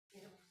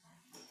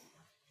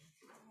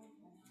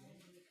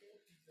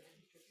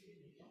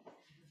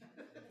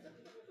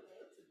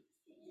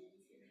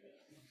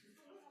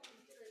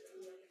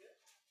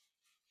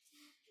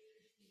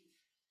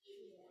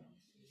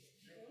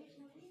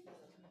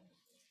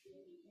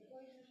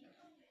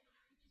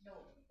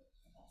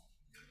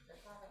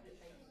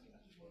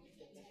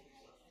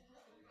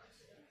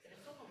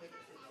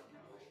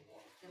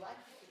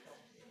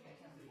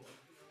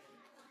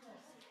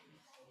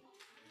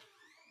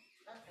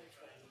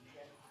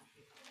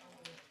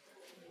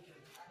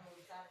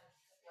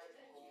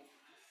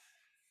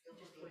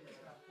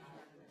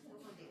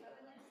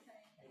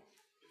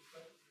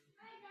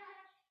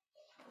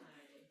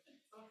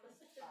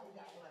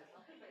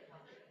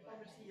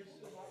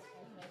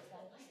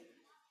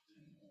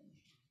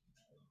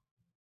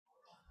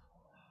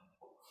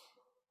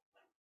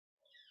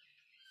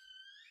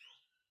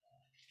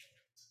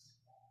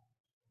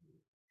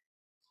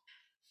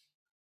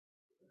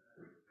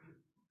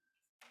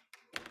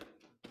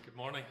Good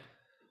morning.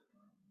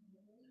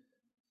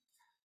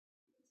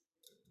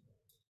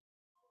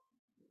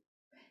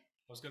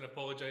 I was going to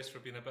apologise for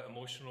being a bit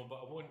emotional, but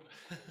I won't.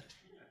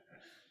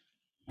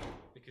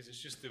 Because it's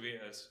just the way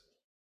it is.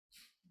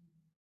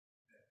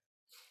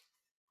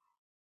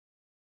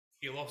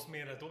 He loves me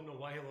and I don't know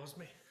why he loves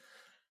me.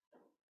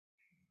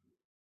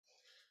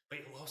 But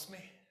he loves me.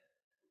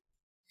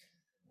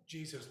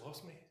 Jesus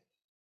loves me.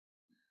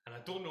 And I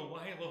don't know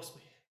why he loves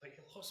me, but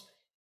he loves me.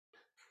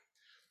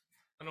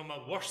 And on my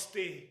worst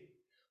day,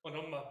 and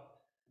on my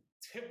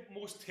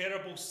most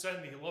terrible sin,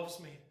 he loves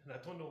me. And I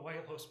don't know why he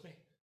loves me.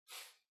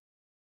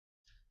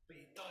 But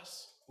he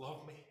does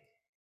love me.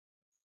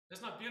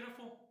 Isn't that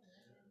beautiful?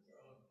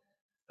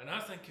 And I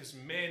think as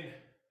men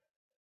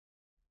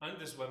and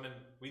as women,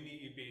 we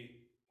need to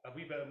be a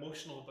wee bit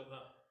emotional about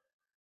that.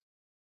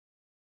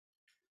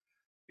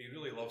 He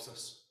really loves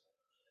us.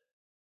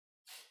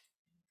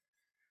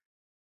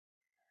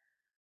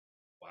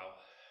 Wow.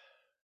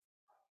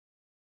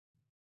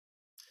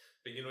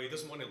 But he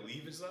doesn't want to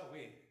leave us that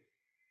way.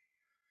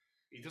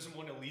 He doesn't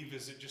want to leave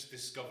us at just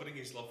discovering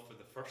his love for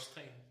the first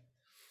time.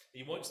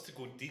 He wants to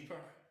go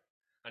deeper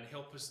and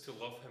help us to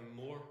love him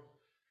more.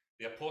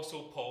 The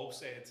Apostle Paul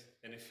said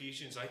in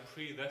Ephesians, I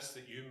pray this,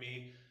 that you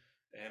may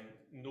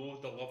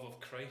know the love of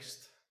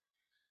Christ.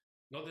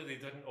 Not that they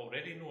didn't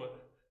already know it,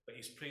 but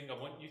he's praying, I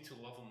want you to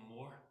love him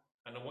more.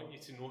 And I want you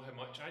to know how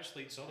much,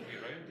 actually it's the other way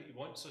around, that he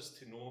wants us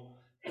to know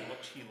how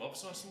much he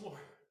loves us more.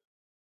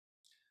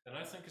 And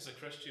I think as a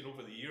Christian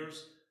over the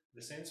years,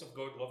 the sense of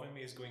God loving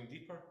me is going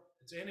deeper.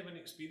 Has anyone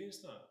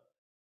experienced that?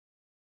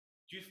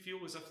 Do you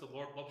feel as if the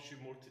Lord loves you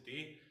more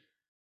today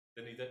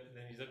than he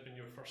did when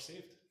you were first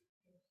saved?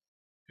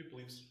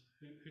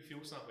 Who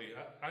feels that way?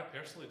 I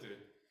personally do.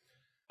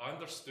 I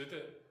understood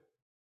it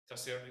to a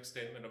certain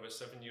extent when I was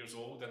 7 years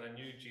old, and I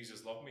knew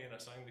Jesus loved me, and I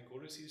sang the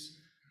choruses,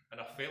 and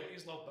I felt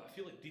his love, but I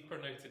feel it deeper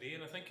now today,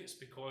 and I think it's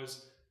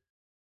because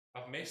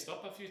I've messed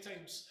up a few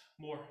times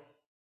more,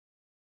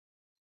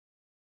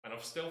 and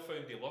I've still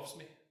found he loves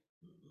me.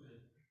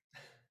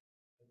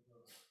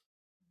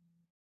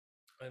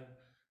 And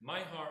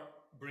my heart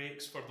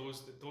breaks for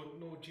those that don't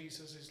know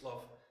Jesus'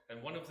 love,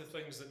 and one of the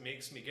things that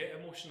makes me get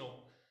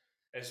emotional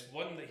is,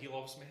 one, that he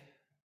loves me,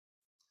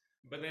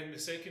 but then the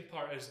second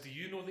part is, do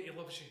you know that he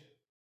loves you?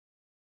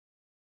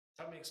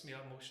 That makes me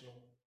emotional.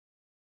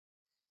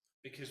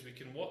 Because we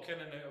can walk in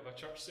and out of a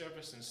church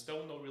service and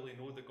still not really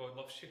know that God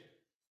loves you.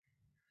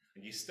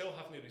 And you still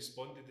haven't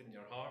responded in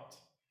your heart.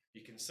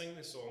 You can sing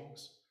the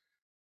songs,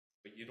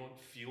 but you don't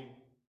feel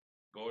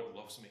God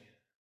loves me.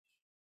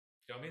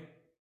 You know what I mean?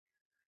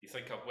 You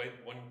think I've went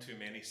one too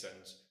many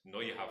sins.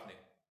 No, you haven't.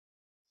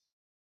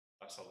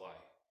 That's a lie.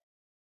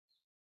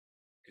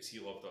 Because he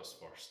loved us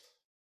first.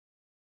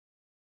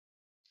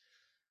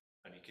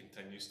 And he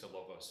continues to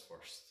love us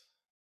first.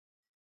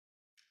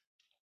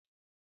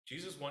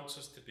 Jesus wants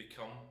us to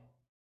become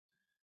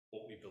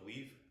what we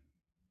believe.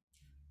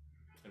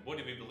 And what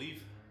do we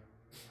believe?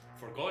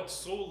 For God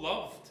so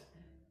loved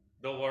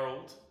the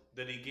world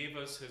that he gave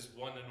us his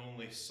one and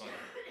only Son,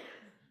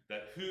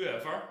 that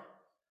whoever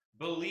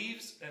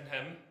believes in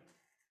him,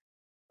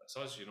 that's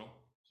us, if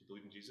you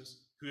believe in Jesus,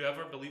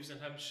 whoever believes in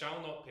him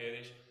shall not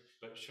perish,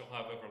 but shall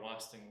have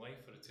everlasting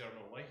life, or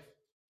eternal life.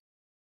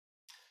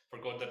 For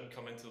God didn't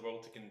come into the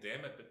world to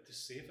condemn it, but to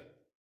save it.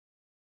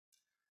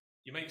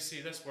 You might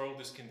say this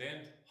world is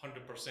condemned, 100%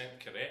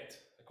 correct,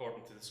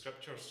 according to the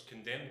scriptures,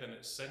 condemned in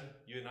its sin.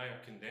 You and I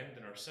are condemned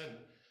in our sin.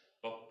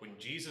 But when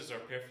Jesus, our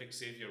perfect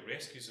Saviour,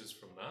 rescues us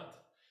from that,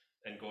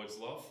 in God's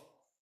love,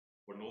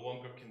 we're no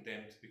longer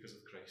condemned because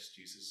of Christ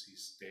Jesus,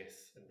 his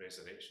death and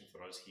resurrection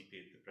for us. He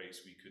paid the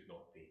price we could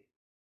not pay.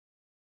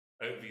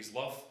 Out of his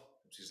love,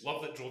 it was his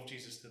love that drove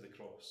Jesus to the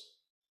cross.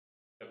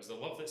 It was the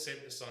love that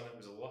sent the Son. It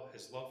was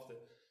his love that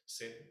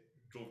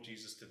drove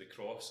Jesus to the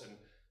cross, and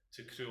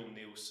to cruel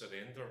nails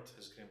surrendered,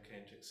 as Graham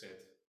Kendrick said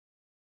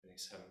in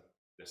his hymn,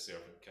 The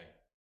Servant King.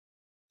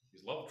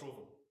 His love drove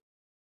him.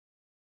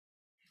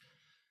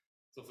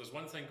 So if there's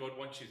one thing God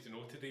wants you to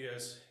know today,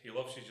 is he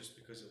loves you just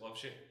because he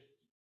loves you.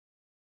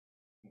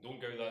 And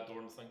don't go out that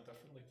door and think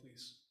differently,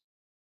 please.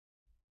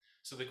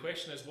 So the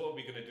question is, what are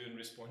we going to do in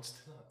response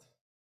to that?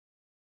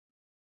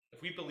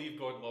 If we believe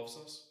God loves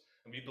us,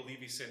 and we believe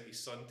he sent his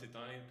Son to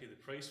die and pay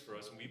the price for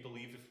us, and we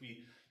believe if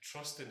we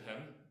trust in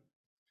him,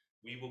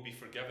 we will be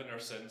forgiven our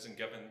sins and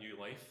given new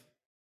life,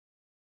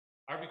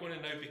 Are we going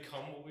to now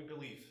become what we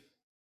believe?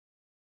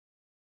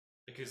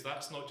 Because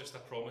that's not just a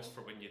promise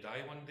for when you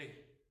die one day,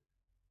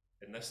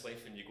 in this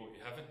life when you go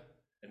to heaven,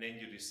 and then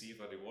you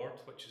receive a reward,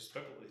 which is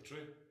biblically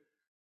true.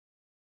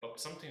 But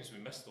sometimes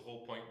we miss the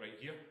whole point right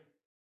here.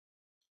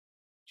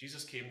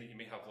 Jesus came that you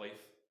may have life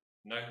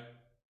now,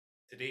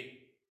 today,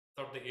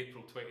 3rd of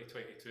April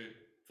 2022,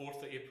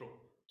 4th of April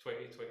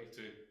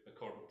 2022,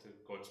 according to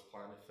God's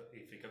plan,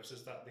 if He gives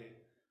us that day.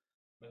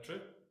 Isn't that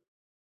true?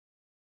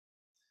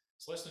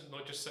 So let's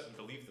not just sit and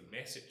believe the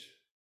message.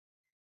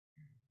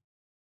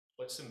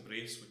 Let's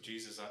embrace what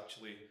Jesus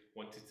actually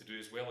wanted to do.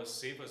 As well as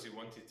save us, He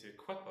wanted to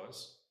equip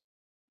us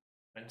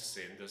and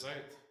send us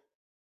out.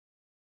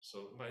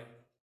 So my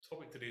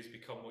topic today is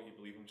become what you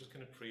believe. I'm just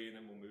going to pray and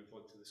then we'll move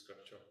on to the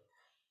scripture.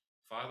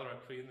 Father, I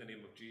pray in the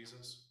name of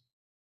Jesus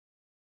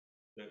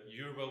that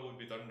your will would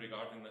be done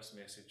regarding this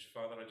message.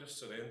 Father, I just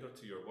surrender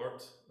to your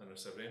word and I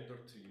surrender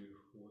to you,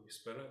 Holy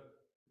Spirit.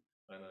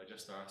 And I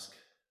just ask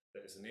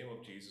that as the name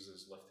of Jesus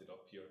is lifted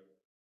up here,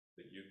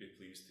 that you'd be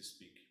pleased to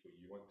speak what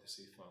you want to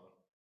say, Father.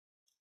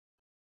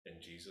 In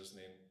Jesus'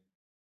 name,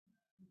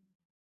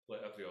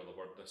 let every other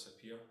word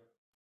disappear,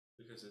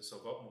 because it's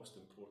of utmost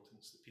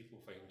importance that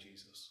people find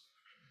Jesus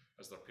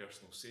as their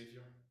personal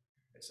Saviour.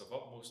 It's of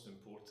utmost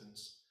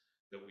importance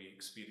that we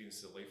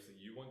experience the life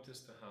that you want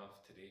us to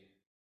have today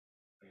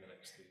and the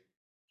next day.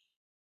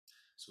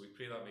 So we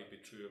pray that might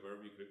be true of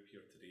our wee group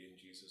here today in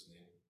Jesus'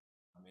 name.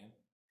 Amen.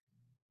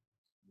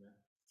 Amen.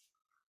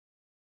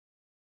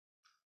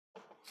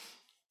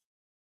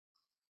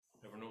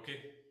 Everyone okay?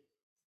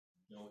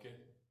 You all okay?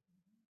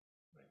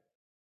 Right.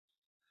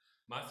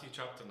 Matthew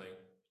chapter 9.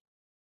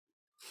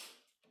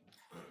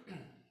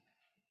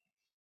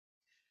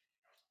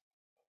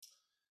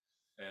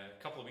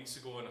 A couple of weeks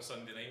ago on a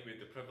Sunday night, we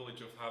had the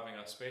privilege of having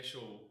a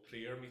special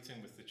prayer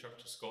meeting with the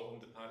Church of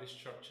Scotland, the parish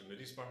church in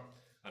Moodiesburn,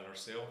 and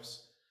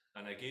ourselves.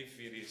 And I gave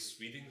various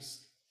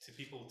readings to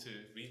people to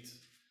read,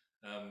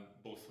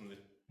 both from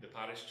the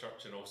parish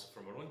church and also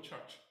from our own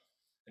church.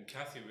 And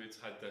Kathy Wood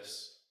had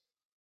this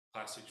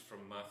passage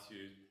from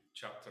Matthew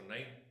chapter 9.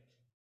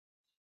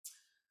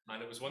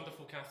 And it was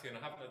wonderful, Kathy, and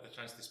I haven't had the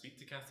chance to speak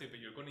to Kathy, but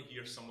you're going to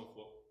hear some of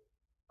what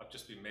I've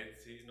just been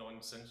meditating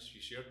on since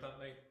you shared that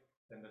night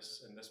in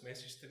this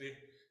message today,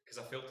 because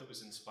I felt it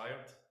was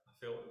inspired. I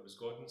felt it was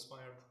God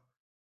inspired.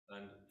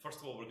 And first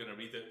of all, we're going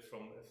to read it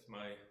from,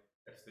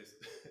 if the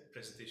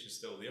presentation is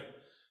still there,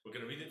 we're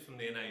going to read it from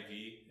the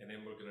NIV, and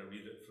then we're going to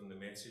read it from the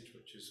Message,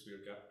 which is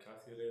where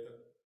Kathy read it.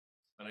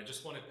 And I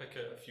just want to pick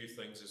out a few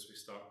things as we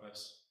start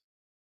this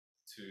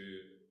to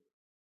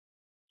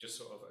just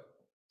sort of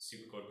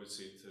see what God would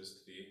say to us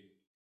today.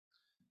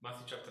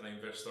 Matthew chapter 9,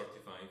 verse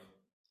 35.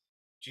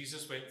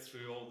 Jesus went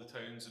through all the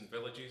towns and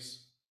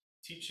villages,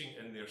 teaching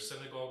in their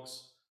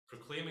synagogues,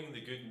 proclaiming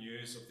the good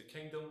news of the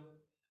kingdom,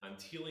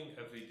 and healing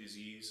every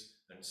disease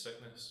and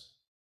sickness.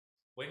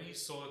 When he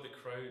saw the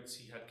crowds,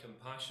 he had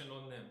compassion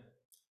on them,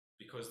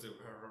 because they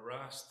were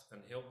harassed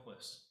and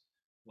helpless,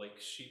 like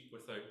sheep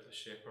without a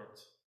shepherd.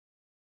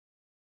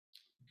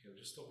 Okay, I'll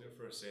just stop there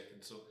for a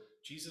second. So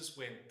Jesus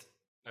went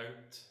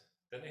out,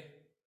 didn't he?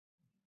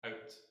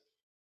 Out.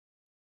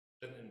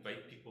 Didn't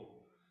invite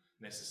people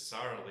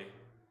necessarily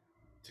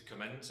to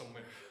come in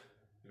somewhere.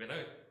 He went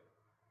out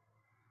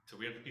to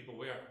where the people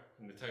were,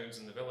 in the towns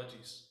and the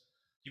villages.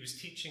 He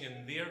was teaching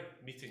in their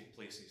meeting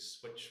places,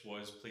 which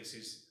was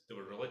places that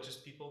were religious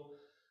people,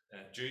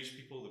 Jewish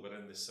people that were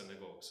in the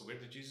synagogue. So where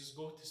did Jesus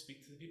go to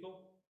speak to the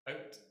people?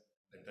 Out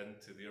and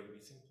into their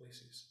meeting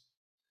places,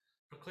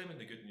 proclaiming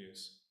the good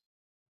news,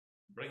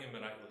 bringing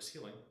miraculous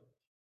healing.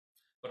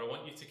 But I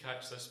want you to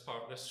catch this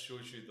part. This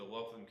shows you the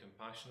love and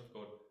compassion of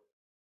God.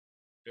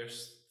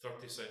 Verse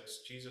 36,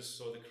 Jesus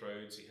saw the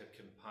crowds, he had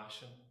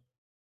compassion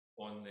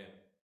on them.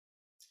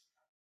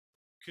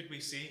 Could we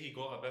say he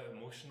got a bit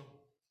emotional?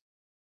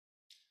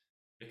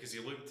 Because he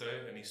looked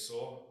out and he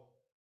saw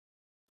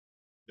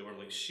they were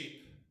like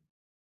sheep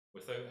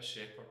without a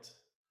shepherd.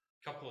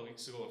 A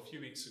few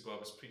weeks ago, I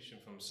was preaching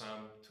from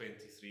Psalm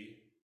 23.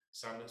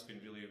 Psalm that's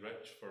been really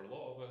rich for a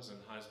lot of us and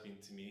has been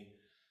to me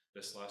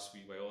this last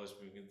wee while as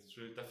we've been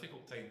through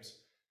difficult times.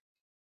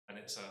 And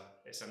it's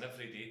an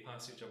everyday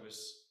passage. I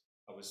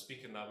was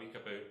speaking that week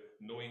about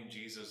knowing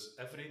Jesus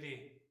every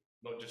day,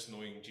 not just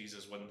knowing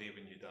Jesus one day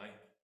when you die,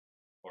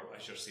 or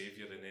as your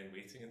Saviour and then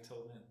waiting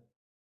until then,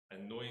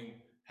 and knowing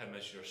him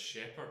as your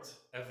shepherd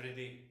every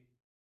day.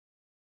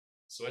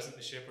 So isn't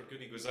the shepherd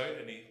good? He goes out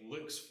and he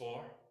looks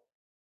for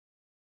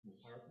the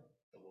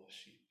lost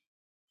sheep.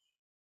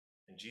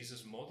 And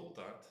Jesus modelled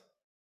that,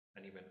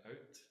 and he went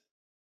out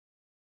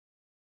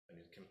and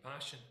he had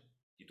compassion.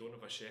 You don't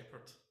have a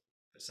shepherd.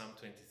 But Psalm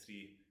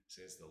 23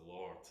 says, the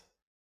Lord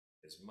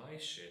is my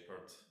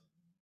shepherd.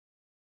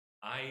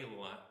 I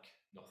lack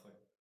nothing.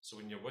 So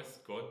when you're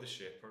with God the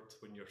shepherd,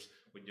 when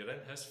you're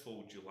in his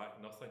fold, you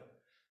lack nothing.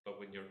 But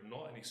when you're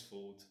not in his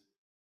fold,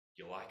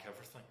 you lack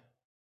everything.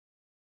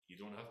 You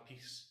don't have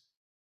peace.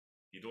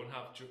 You don't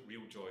have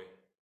real joy.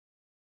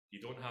 You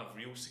don't have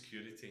real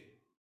security.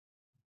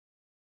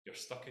 You're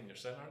stuck in your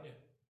sin, aren't you?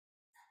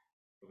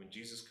 But when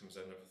Jesus comes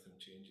in, everything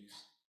changes.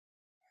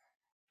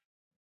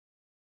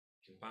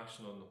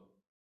 compassion on them.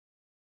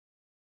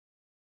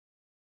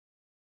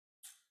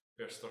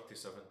 Verse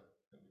 37. I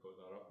think we got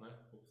that up now,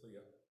 hopefully,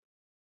 yeah.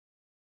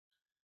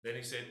 Then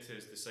he said to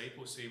his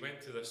disciples, so he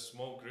went to this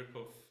small group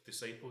of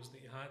disciples that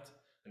he had,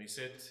 and he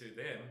said to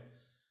them,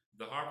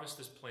 the harvest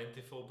is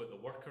plentiful, but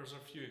the workers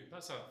are few.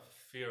 That's a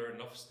fair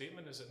enough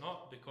statement, is it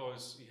not?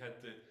 Because he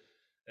had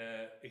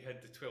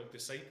the 12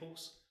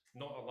 disciples,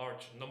 not a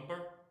large number.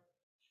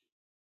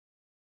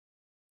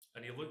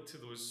 And he looked to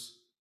those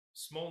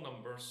small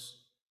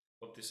numbers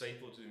of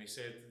disciples and he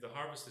said, the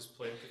harvest is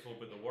plentiful,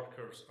 but the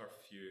workers are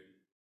few.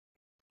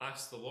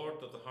 Ask the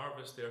Lord of the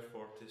harvest,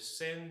 therefore, to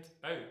send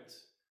out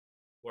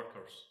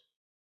workers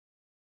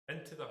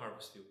into the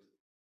harvest field.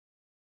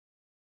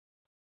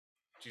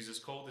 Jesus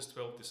called his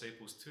 12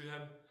 disciples to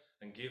him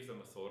and gave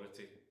them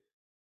authority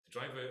to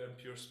drive out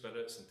impure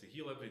spirits and to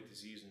heal every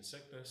disease and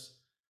sickness.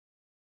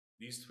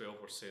 These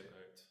 12 were sent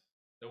out.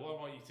 Now what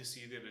I want you to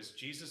see there is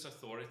Jesus'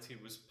 authority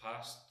was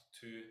passed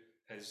to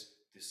his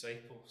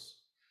disciples.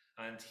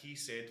 And he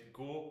said,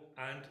 go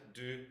and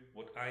do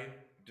what I'm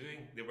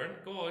doing. They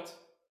weren't God,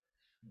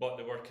 but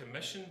they were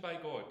commissioned by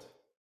God.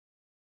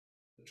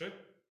 Is that true?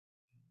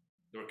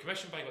 They were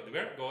commissioned by God. They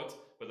weren't God,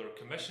 but they were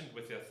commissioned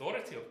with the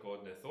authority of God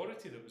and the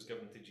authority that was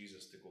given to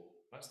Jesus to go.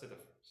 That's the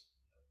difference.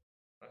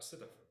 That's the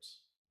difference.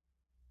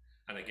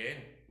 And again,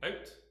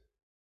 out.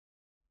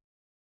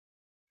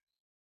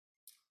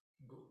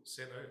 Go,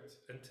 sent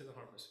out into the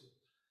harvest field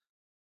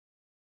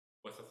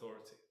with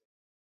authority.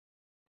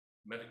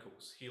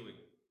 Miracles, healing.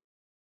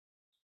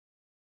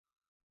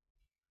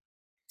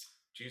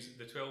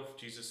 The 12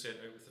 Jesus sent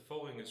out with the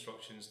following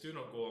instructions: do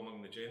not go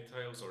among the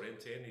Gentiles or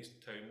into any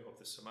town of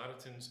the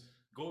Samaritans.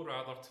 Go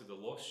rather to the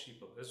lost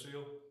sheep of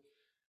Israel.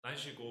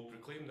 As you go,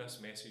 proclaim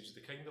this message: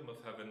 the kingdom of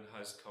heaven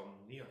has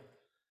come near.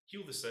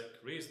 Heal the sick,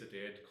 raise the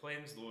dead,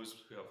 cleanse those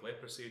who have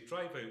leprosy,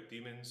 drive out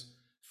demons.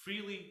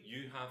 Freely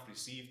you have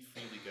received,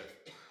 freely give.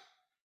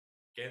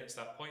 Again, it's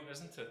that point,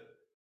 isn't it?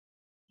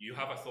 You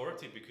have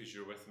authority because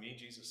you're with me,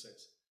 Jesus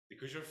says.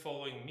 Because you're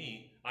following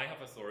me, I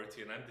have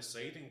authority and I'm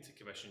deciding to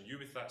commission you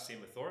with that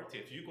same authority.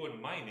 If you go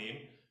in my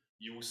name,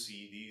 you will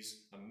see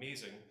these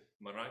amazing,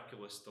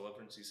 miraculous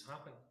deliverances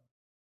happen.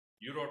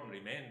 You're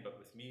ordinary men, but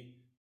with me,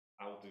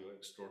 I'll do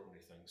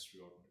extraordinary things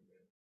through ordinary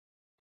men.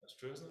 That's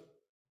true, isn't it?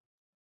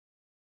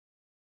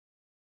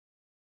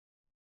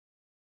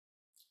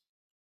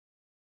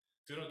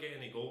 Do not get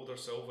any gold or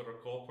silver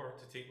or copper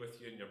to take with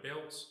you in your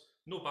belts,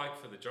 no bag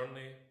for the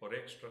journey, or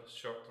extra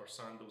shirt or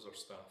sandals or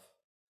staff,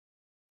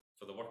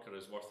 for the worker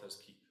is worth his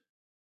keep.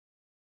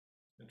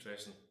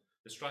 Interesting.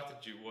 The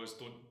strategy was,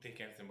 don't take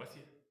anything with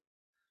you.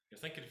 You're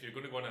thinking if you're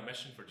going to go on a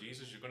mission for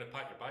Jesus, you're going to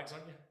pack your bags,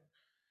 aren't you?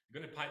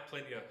 You're going to pack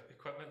plenty of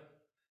equipment.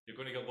 You're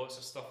going to get lots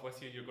of stuff with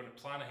you. You're going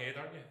to plan ahead,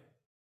 aren't you?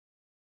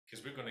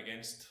 Because we're going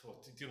against,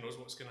 dear knows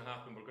what's going to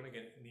happen. We're going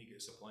to need to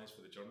get supplies for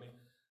the journey.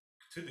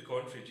 To the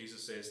contrary,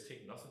 Jesus says,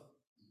 take nothing.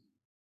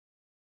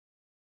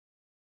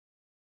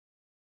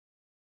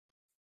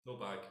 No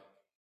bag,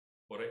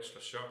 or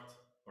extra shirt,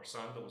 or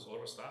sandals,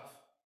 or a staff.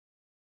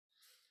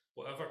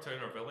 Whatever town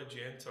or village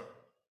you enter,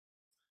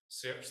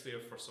 search there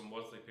for some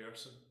worthy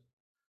person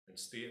and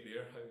stay at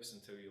their house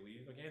until you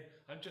leave. Again,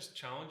 I'm just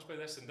challenged by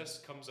this, and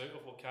this comes out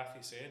of what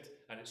Kathy said,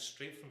 and it's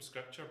straight from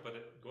Scripture,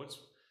 but God's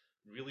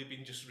really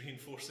been just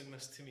reinforcing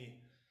this to me.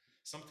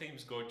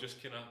 Sometimes God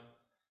just kind of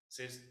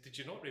says, did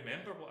you not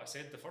remember what I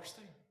said the first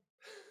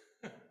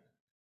time?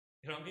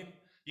 You know what I mean?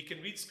 You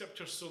can read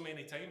Scripture so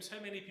many times. How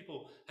many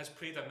people has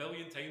prayed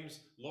 1,000,000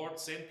 times, Lord,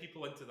 send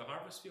people into the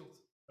harvest field,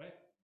 right?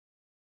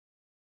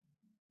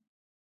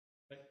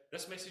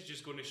 This message is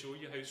going to show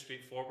you how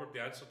straightforward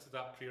the answer to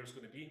that prayer is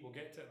going to be. We'll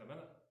get to it in a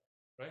minute,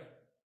 right?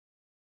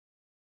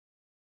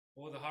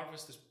 Oh, the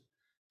harvest is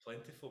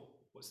plentiful.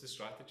 What's the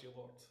strategy,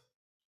 Lord?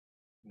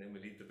 And then we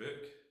read the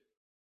book,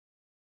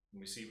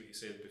 and we see what he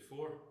said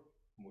before,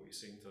 and what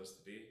he's saying to us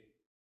today.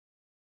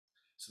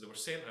 So they were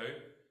sent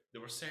out. They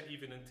were sent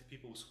even into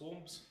people's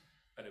homes,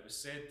 and it was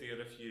said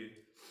there,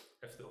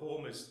 if the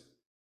home is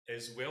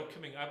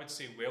welcoming, I would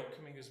say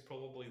welcoming is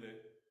probably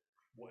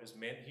what is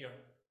meant here.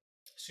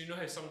 So you know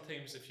how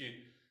sometimes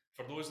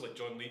for those like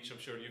John Leach, I'm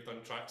sure you've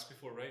done tracks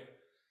before, right?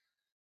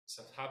 It's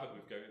a habit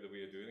we've got out of the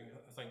way of doing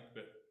it, I think,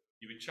 but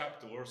you would chap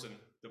doors and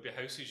there'll be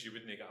houses you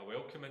wouldn't get a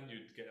welcome in,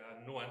 you'd get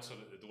no answer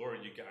at the door,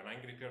 and you'd get an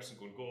angry person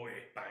going, go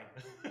away, bang.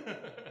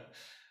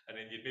 And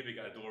then you'd maybe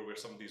get a door where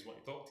somebody's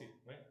wanting to talk to you,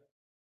 right?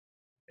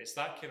 It's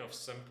that kind of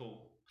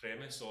simple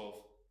premise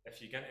of,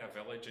 if you get into a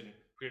village and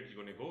where are you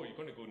going to go? You're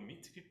going to go and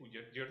meet people.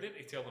 You're there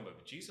to tell them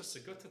about Jesus, so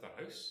go to their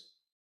house,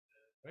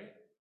 right?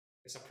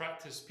 It's a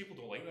practice. People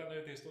don't like that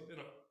nowadays, don't they?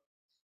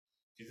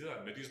 If you do that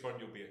in Moodiesburn,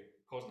 you'll be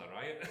causing a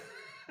riot.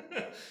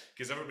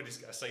 Because everybody's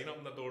got a sign up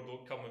on the door,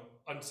 don't come,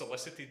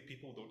 unsolicited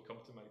people don't come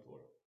to my door.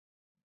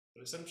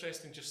 But it's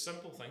interesting, just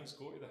simple things,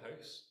 go to the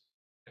house.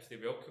 If they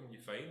welcome you,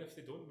 fine. If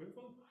they don't, move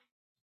on.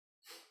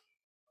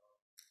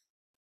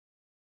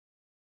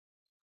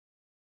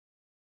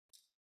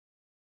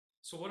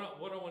 So what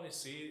I want to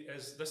say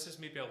is, this is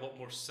maybe a lot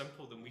more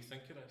simple than we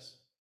think it is.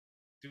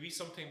 Do we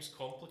sometimes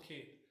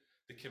complicate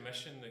the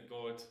commission that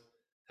God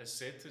has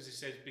said to us. He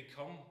said,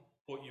 become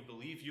what you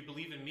believe. You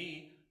believe in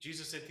me.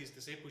 Jesus said to his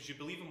disciples, you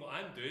believe in what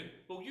I'm doing?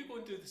 Well, you go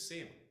and do the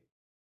same.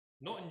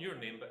 Not in your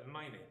name, but in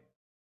my name.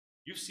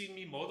 You've seen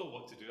me model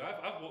what to do.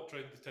 I've walked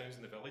around the towns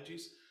and the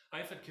villages.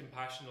 I've had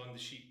compassion on the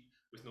sheep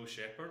with no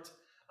shepherd.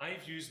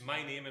 I've used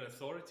my name and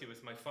authority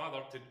with my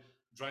Father to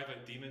drive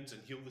out demons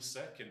and heal the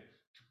sick and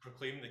to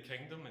proclaim the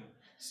kingdom and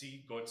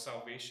see God's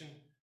salvation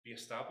be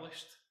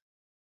established.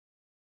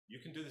 You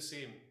can do the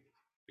same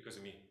because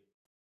of me.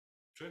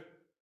 True?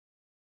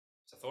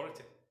 It's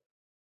authority.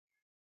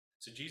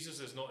 So Jesus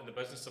is not in the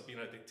business of being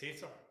a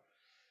dictator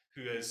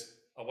who is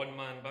a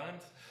one-man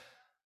band.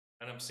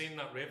 And I'm saying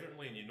that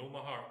reverently, and you know my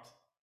heart.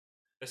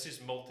 This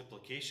is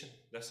multiplication.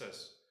 This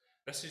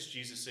is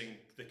Jesus saying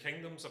the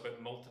kingdom's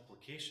about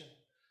multiplication.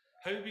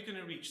 How are we going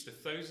to reach the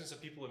thousands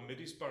of people in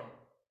Moodiesburn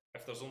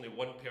if there's only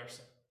one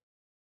person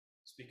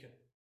speaking?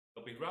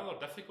 It'll be rather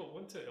difficult,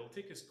 won't it? It'll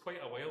take us quite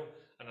a while,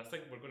 and I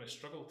think we're going to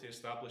struggle to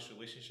establish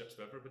relationships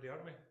with everybody,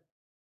 aren't we?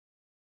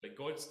 But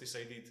God's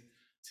decided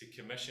to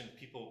commission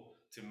people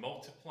to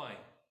multiply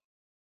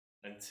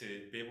and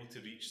to be able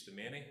to reach the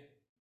many.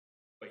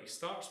 But he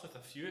starts with a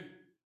few.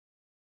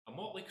 A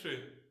motley crew.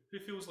 Who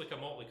feels like a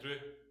motley crew?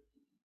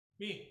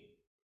 Me.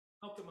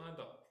 I'll put my hand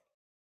up.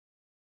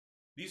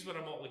 These were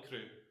a motley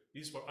crew.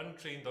 These were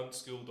untrained,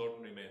 unschooled,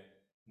 ordinary men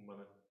and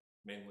women,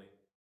 mainly.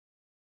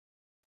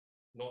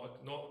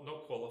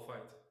 Not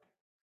qualified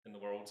in the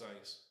world's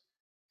eyes.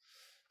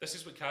 This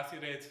is what Kathy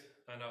read,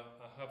 and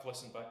I have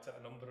listened back to it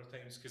a number of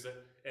times because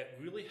it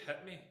really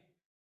hit me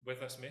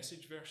with this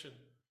message version.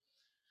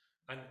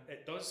 And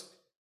it does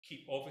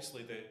keep,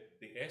 obviously,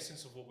 the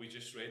essence of what we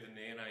just read in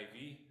the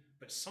NIV,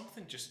 but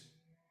something just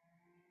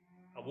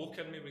awoke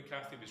in me when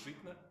Kathy was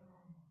reading it.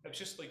 It was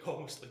just like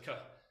almost like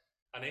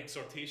an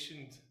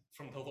exhortation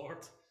from the Lord.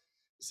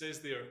 It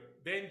says there,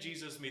 then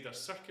Jesus made a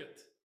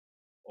circuit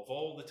of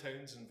all the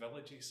towns and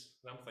villages.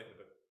 And I'm thinking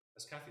about,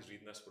 as Kathy's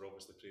reading this, we're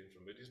obviously praying for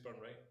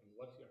Moodiesburn, right? We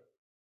live here.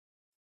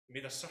 He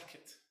made a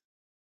circuit.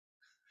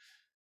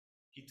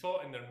 He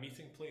taught in their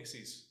meeting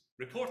places,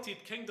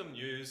 reported kingdom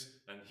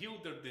news, and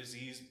healed their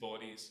diseased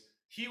bodies,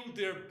 healed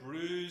their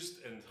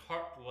bruised and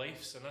hurt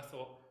lives. And I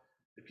thought,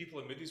 the people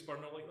in Moodiesburn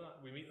are like that.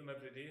 We meet them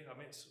every day. I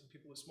met some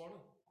people this morning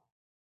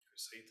who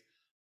said,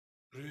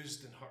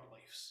 bruised and hurt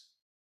lives.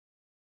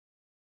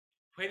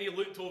 When he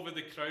looked over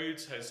the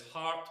crowds, his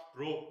heart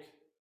broke.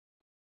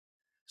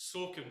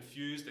 So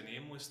confused and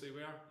aimless they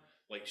were,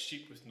 like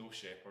sheep with no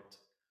shepherd.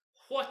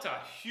 What a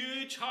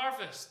huge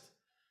harvest,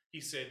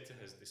 he said to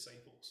his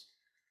disciples.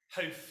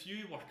 How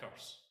few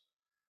workers.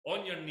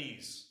 On your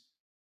knees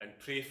and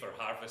pray for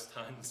harvest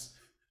hands.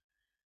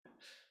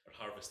 Or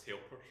harvest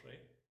helpers, right?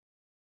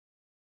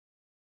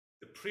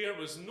 The prayer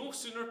was no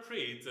sooner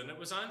prayed than it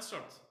was answered.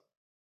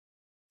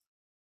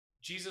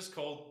 Jesus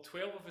called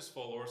 12 of his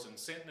followers and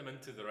sent them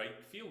into the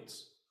ripe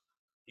fields.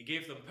 He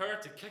gave them power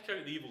to kick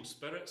out the evil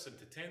spirits and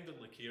to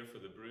tenderly care for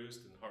the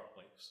bruised and hurt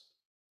lives.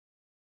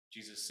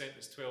 Jesus sent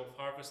his 12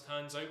 harvest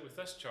hands out with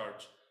this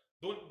charge.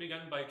 Don't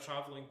begin by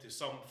traveling to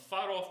some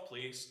far-off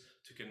place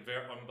to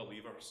convert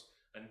unbelievers.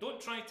 And don't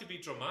try to be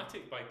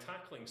dramatic by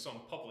tackling some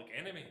public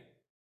enemy.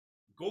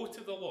 Go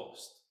to the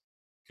lost,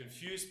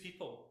 confused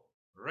people,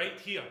 right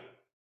here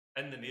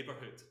in the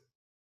neighbourhood.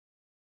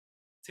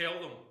 Tell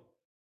them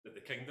that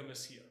the kingdom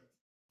is here.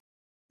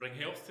 Bring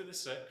health to the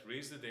sick,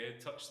 raise the dead,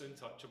 touch the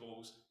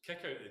untouchables, kick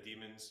out the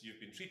demons. You've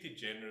been treated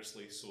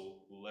generously, so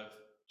live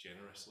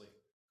generously.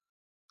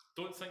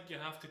 Don't think you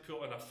have to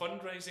put on a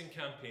fundraising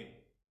campaign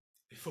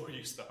before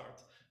you start.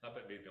 That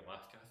bit made me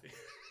laugh, Kathy.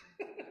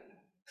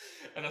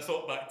 And I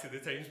thought back to the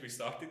times we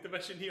started the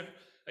mission here,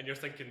 and you're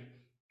thinking,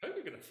 how are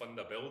we going to fund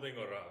a building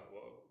or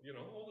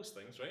all those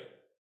things, right?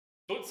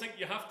 Don't think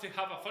you have to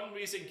have a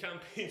fundraising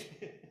campaign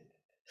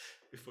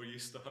before you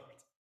start,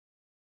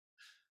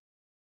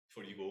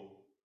 before you go.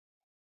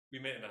 We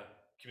met in a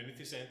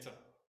community centre.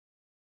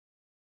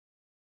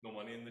 No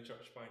money in the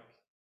church bank,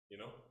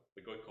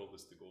 but God called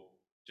us to go.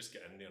 Just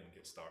get in there and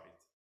get started.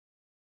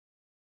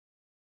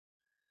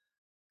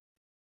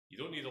 You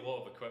don't need a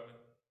lot of equipment.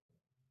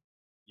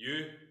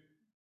 You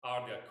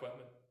are the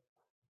equipment.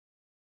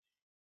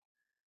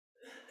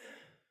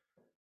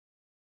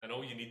 And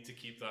all you need to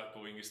keep that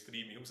going is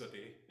 3 meals a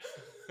day.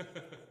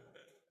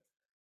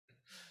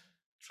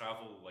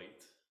 Travel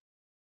light.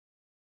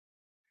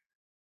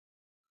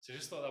 So I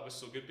just thought that was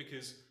so good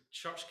because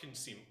church can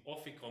seem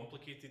awfully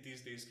complicated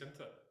these days, can't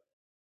it?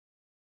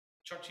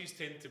 Churches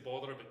tend to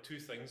bother about 2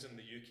 things in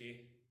the UK.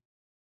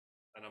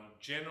 And I'm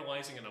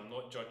generalising and I'm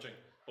not judging,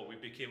 but we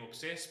became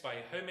obsessed by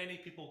how many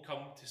people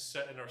come to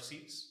sit in our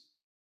seats.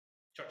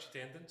 Church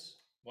attendance,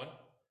 1.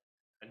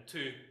 And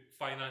 2,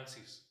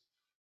 finances.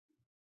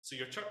 So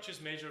your church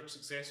is measured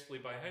successfully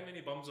by how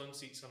many bums on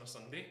seats on a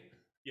Sunday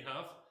you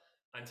have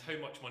and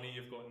how much money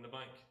you've got in the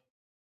bank.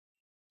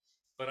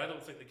 But I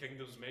don't think the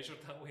kingdom's measured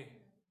that way.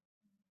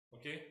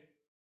 Okay?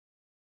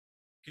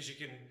 Because you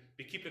can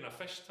be keeping a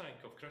fish tank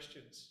of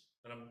Christians.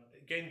 And I'm,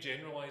 again,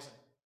 generalising.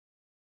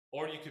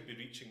 Or you could be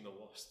reaching the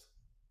lost.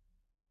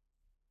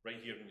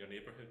 Right here in your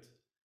neighbourhood.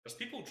 There's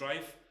people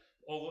drive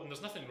And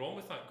there's nothing wrong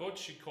with that. God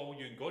should call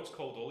you, and God's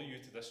called all of you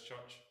to this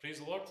church. Praise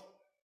the Lord.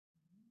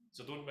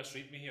 So don't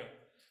misread me here.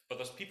 But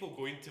there's people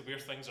going to where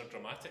things are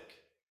dramatic.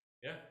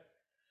 Yeah?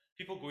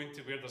 People going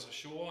to where there's a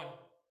show on,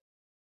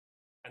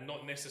 and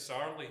not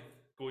necessarily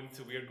going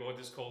to where God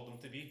has called them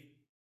to be.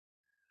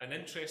 And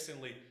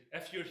interestingly,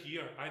 if you're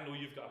here, I know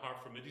you've got a heart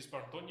for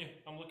Moodiesburn, don't you?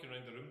 I'm looking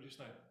around the room just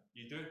now.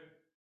 You do.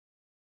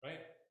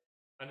 Right?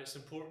 And it's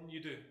important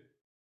you do.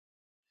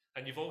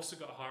 And you've also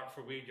got a heart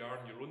for where you are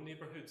in your own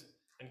neighbourhood.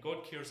 And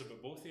God cares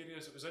about both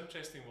areas. It was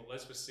interesting what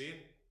Liz was saying.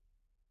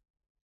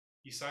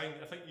 You sang,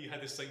 I think you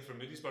had this sing for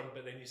Moodiesburn,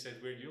 but then you said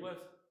where you live,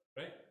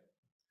 right?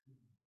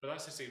 But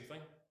that's the same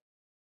thing.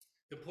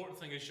 The important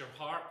thing is your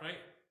heart, right?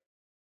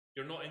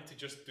 You're not into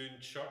just doing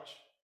church,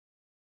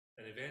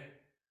 an event.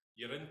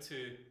 You're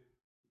into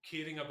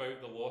caring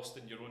about the lost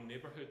in your own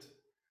neighbourhood,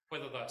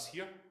 whether that's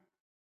here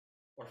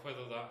or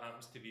whether that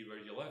happens to be where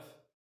you live.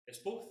 It's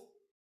both,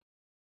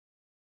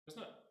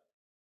 isn't it?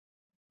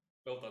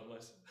 Well done,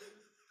 Liz.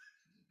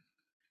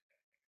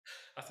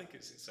 I think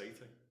it's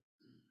exciting.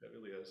 It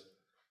really is.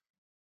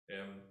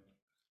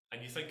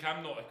 And you think,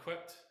 I'm not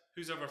equipped.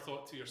 Who's ever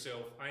thought to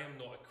yourself, I am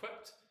not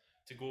equipped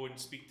to go and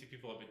speak to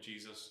people about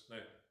Jesus? Now,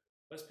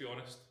 let's be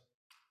honest.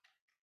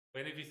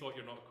 When have you thought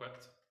you're not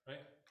equipped,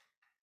 right?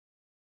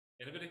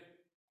 Anybody?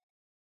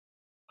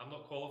 I'm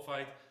not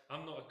qualified.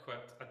 I'm not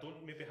equipped. I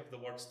don't maybe have the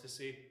words to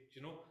say. Do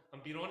you know?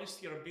 I'm being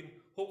honest here. I'm being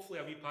hopefully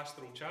a wee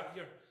pastoral chat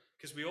here,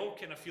 because we all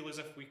kind of feel as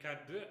if we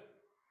can't do it.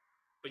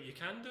 But you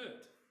can do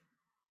it.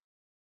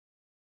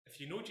 If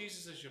you know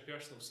Jesus as your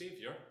personal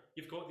saviour,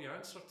 you've got the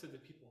answer to the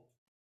people.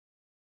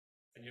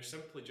 And you're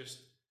simply just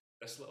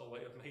this little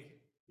light of mine,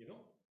 you know?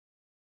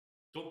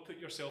 Don't put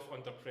yourself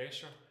under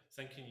pressure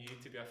thinking you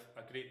need to be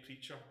a great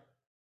preacher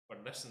or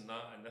this and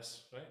that and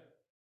this, right?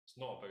 It's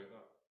not about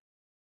that.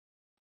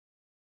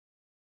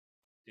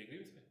 Do you agree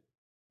with me?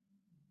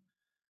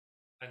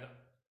 And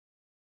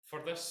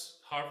for this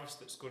harvest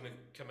that's going to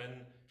come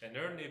in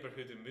our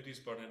neighbourhood in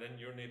Moodiesburn and in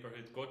your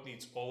neighbourhood, God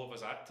needs all of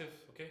us active,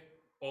 okay?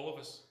 All of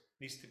us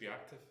needs to be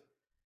active.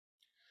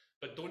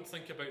 But don't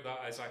think about that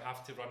as I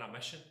have to run a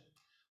mission,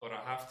 or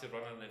I have to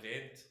run an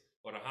event,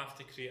 or I have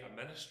to create a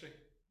ministry,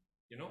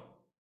 you know?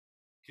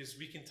 Because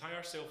we can tie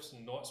ourselves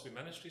in knots with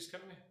ministries,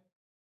 can't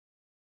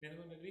we?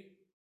 Anyone agree?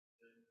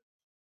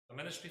 A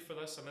ministry for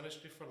this, a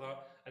ministry for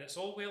that, and it's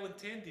all well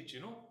intended, you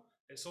know?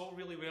 It's all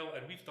really well,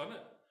 and we've done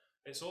it.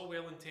 It's all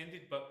well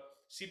intended, but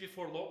see,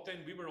 before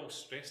lockdown, we were all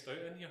stressed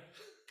out in here.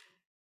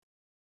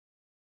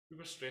 We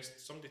were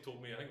stressed. Somebody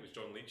told me, I think it was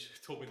John Leach,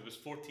 told me there was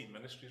 14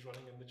 ministries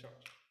running in the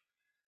church.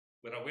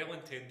 We're a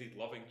well-intended,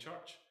 loving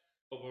church,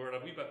 but we were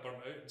a wee bit burnt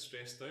out and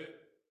stressed out.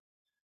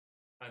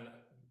 And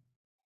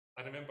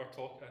I remember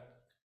talking,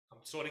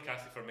 I'm sorry,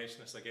 Kathy, for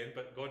mentioning this again,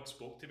 but God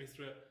spoke to me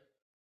through it.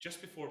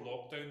 Just before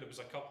lockdown, there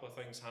was a couple of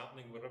things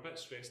happening. We were a bit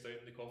stressed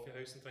out in the coffee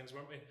house and things,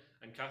 weren't we?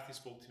 And Kathy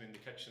spoke to me in the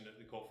kitchen at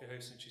the coffee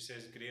house, and she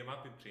says, Graham,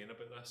 I've been praying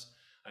about this,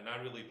 and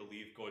I really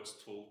believe God's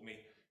told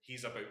me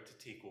he's about to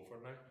take over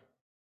now.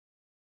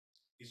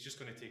 He's just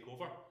going to take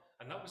over.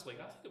 And that was like,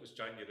 I think it was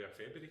January or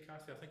February,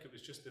 Kathy. I think it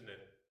was just in the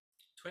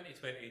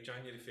 2020,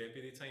 January,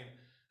 February time.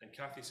 And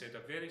Kathy said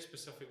a very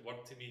specific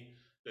word to me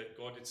that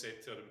God had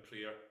said to her in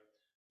prayer,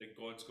 that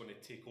God's going to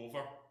take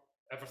over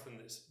everything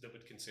that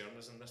would concern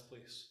us in this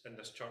place, in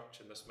this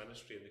church, in this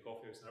ministry, in the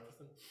coffee house and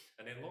everything.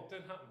 And then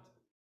lockdown happened,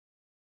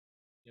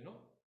 you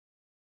know?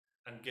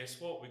 And guess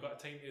what? We got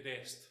a time to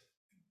rest.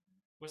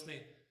 Wasn't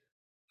he?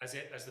 As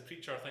the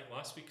preacher, I think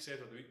last week said,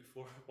 or the week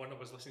before, one I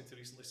was listening to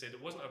recently said,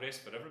 it wasn't a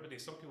rest for everybody.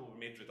 Some people were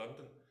made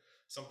redundant.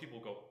 Some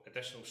people got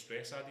additional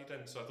stress added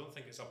in. So I don't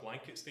think it's a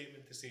blanket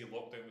statement to say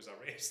lockdown was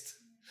a rest.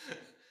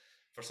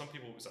 For some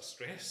people, it was a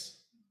stress.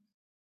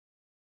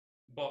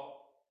 But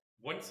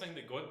one thing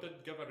that God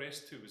did give a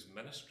rest to was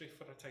ministry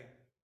for a time.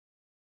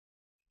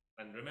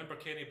 And remember,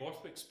 Kenny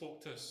Borthwick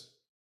spoke to us.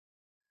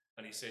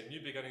 And he said,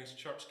 New Beginnings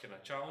Church, can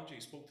I challenge you?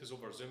 He spoke to us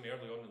over Zoom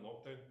early on in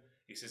lockdown.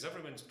 He says,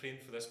 everyone's praying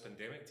for this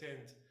pandemic to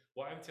end.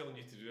 What I'm telling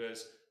you to do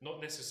is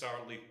not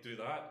necessarily do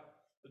that.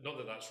 Not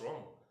that that's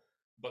wrong.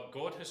 But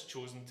God has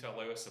chosen to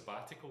allow a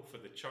sabbatical for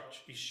the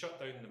church. He's shut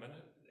down the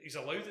minute. He's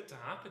allowed it to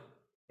happen,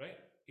 right?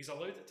 He's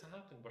allowed it to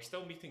happen. We're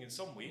still meeting in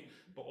some way,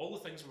 but all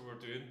the things we were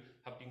doing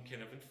have been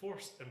kind of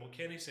enforced. And what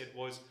Kenny said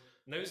was,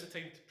 now's the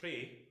time to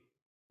pray.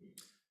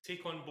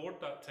 Take on board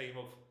that time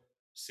of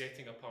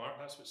setting apart.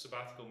 That's what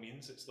sabbatical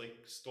means. It's like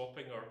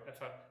stopping, or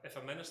if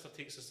a minister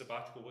takes a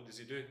sabbatical, what does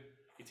he do?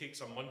 He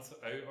takes a month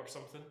out or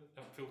something,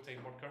 a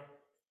full-time worker,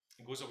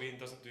 and goes away and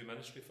doesn't do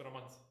ministry for a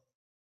month,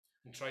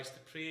 and tries to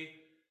pray,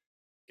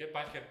 get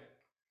back in,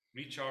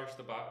 recharge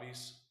the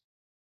batteries,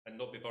 and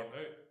not be burnt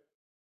out,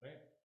 right?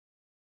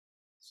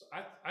 So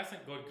I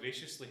think God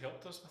graciously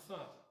helped us with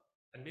that,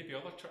 and maybe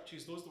other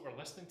churches, those that were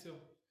listening to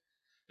him.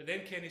 But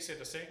then Kenny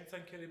said a second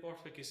thing, Kenny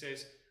Borthwick, he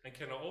says, and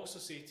can I also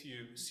say to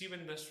you, see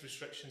when this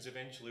restrictions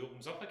eventually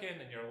opens up again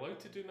and you're allowed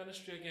to do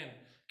ministry again,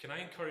 can I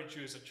encourage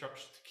you as a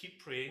church to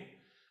keep praying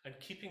and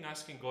keeping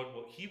asking God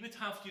what he would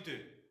have you do,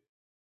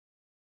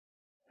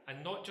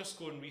 and not just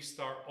go and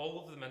restart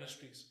all of the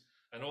ministries.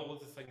 and all of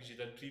the things you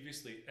did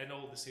previously in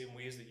all the same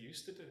ways that you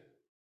used to do.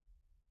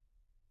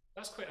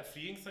 That's quite a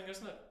freeing thing,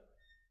 isn't it?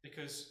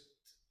 Because,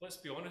 let's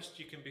be honest,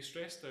 you can be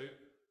stressed out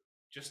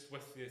just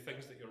with the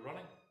things that you're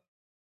running.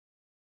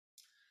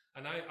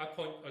 And I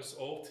point us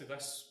all to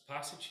this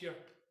passage here.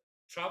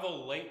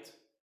 Travel light.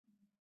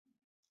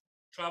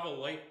 Travel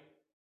light.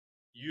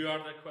 You are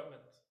the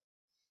equipment.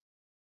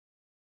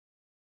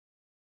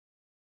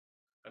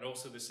 And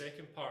also the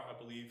second part, I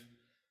believe,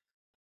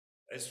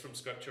 is from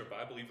Scripture, but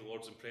I believe the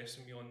Lord's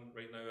impressing me on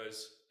right now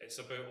is it's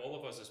about all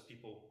of us as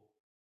people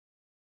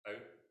out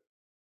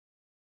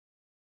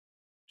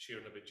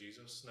sharing about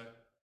Jesus now.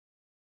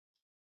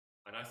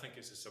 And I think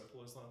it's as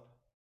simple as that.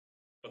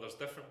 But there's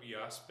different wee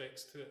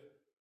aspects to it,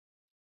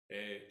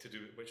 to do,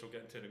 which we'll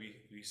get into in a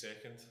wee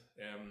second.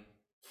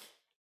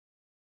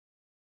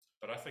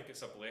 But I think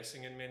it's a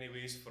blessing in many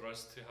ways for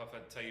us to have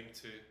had time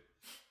to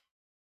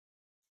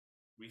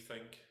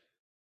rethink,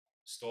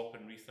 stop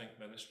and rethink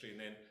ministry. And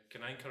then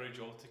can I encourage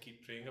you all to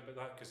keep praying about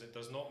that, because it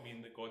does not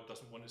mean that God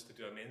doesn't want us to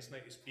do a men's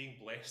night. It's being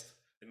blessed.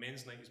 The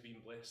men's night is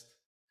being blessed.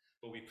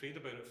 But we prayed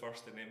about it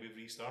first and then we've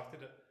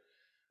restarted it.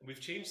 And we've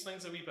changed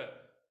things a wee bit.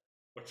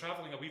 We're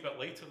travelling a wee bit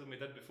lighter than we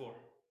did before.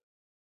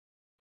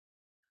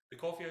 The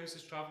coffee house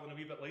is travelling a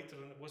wee bit lighter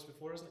than it was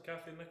before, isn't it,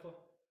 Kathy and Nicola?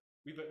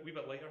 Wee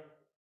bit lighter.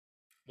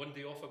 1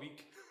 day off a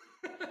week.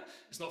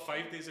 It's not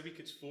 5 days a week,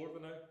 it's 4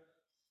 now.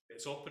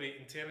 It's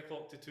operating 10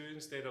 o'clock to 2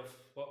 instead of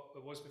what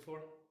it was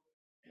before.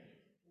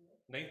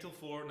 9 till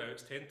 4, now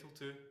it's 10 till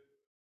 2.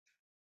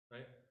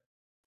 Right?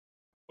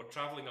 We're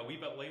travelling a wee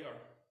bit later,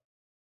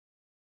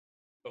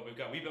 but we've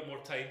got a wee bit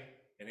more time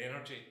and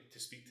energy to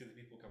speak to the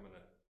people coming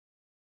in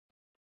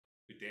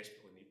who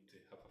desperately need to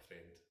have a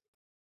friend.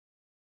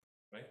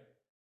 Right?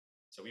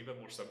 It's a wee bit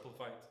more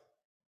simplified,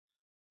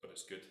 but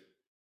it's good.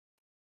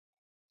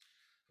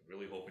 I'm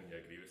really hoping you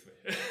agree with me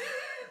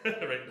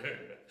right now,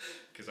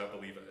 because I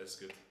believe it is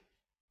good.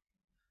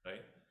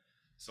 Right?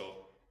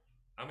 So,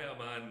 I met a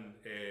man,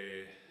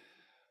 I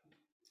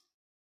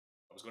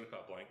was going to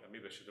put a blank,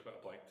 maybe I should have put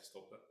a blank to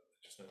stop that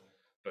just now,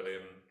 but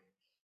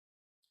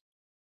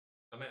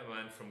I met a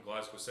man from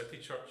Glasgow City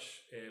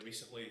Church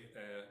recently,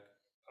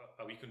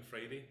 a week on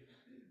Friday.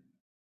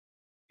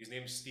 His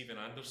name's Stephen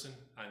Anderson,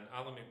 and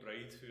Alan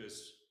McBride, who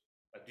is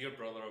a dear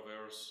brother of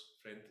ours,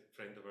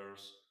 friend of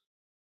ours,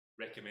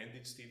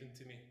 recommended Stephen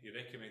to me. He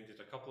recommended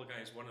a couple of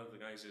guys. One of the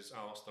guys is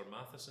Alistair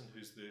Matheson,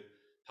 who's the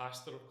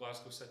pastor of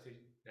Glasgow City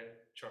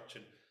Church,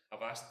 and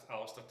I've asked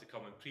Alistair to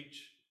come and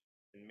preach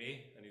in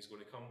May, and he's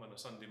going to come on a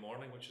Sunday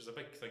morning, which is a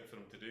big thing for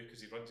him to do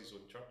because he runs his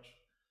own church.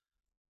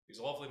 He's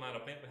a lovely man.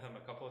 I've met with him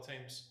a couple of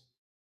times.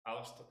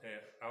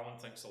 Alan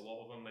thinks a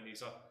lot of him, and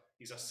he's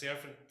a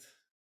servant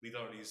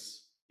leader.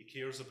 He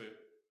cares about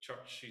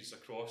churches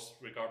across,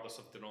 regardless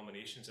of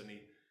denominations, and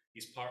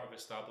he's part of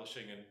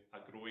establishing a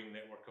growing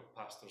network of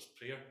pastors'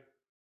 prayer.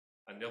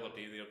 And the other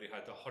day there, they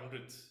had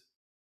 100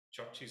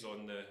 churches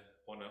on a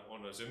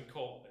Zoom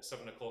call at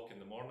 7 o'clock in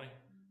the morning,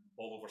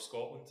 all over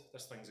Scotland.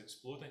 This thing's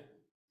exploding.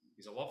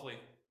 He's a lovely,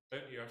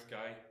 down-to-earth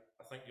guy.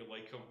 I think you'll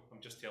like him. I'm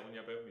just telling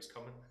you about him. He's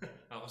coming.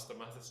 Alistair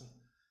Matheson.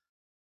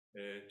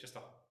 Just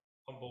a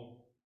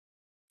humble,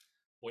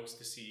 wants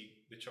to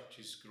see the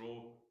churches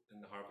grow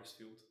in the harvest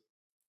field.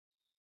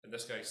 And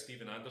this guy,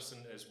 Stephen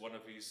Anderson, is one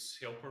of his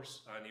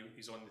helpers, and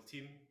he's on the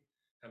team,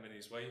 him and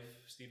his wife,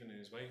 Stephen and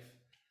his wife.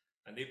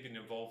 And they've been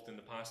involved in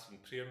the past in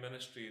prayer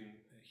ministry and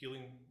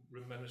healing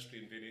room ministry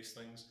and various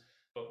things.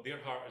 But their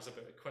heart is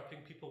about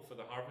equipping people for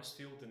the harvest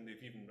field, and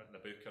they've even written a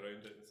book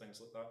around it and things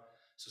like that.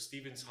 So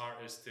Stephen's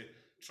heart is to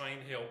try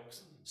and help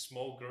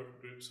small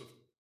groups of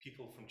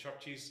people from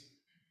churches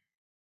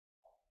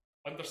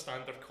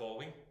understand their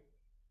calling.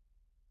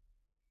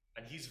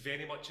 And he's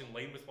very much in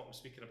line with what I'm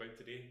speaking about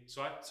today.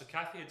 So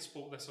Kathy had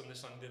spoke this on the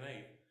Sunday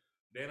night.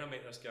 Then I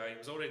met this guy. It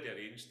was already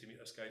arranged to meet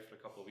this guy for a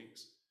couple of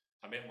weeks.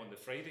 I met him on the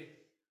Friday,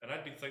 and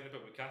I'd been thinking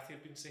about what Kathy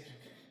had been saying,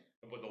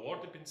 and what the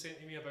Lord had been saying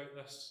to me about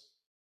this,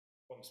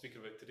 what I'm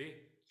speaking about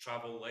today.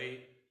 Travel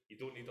light, you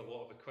don't need a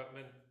lot of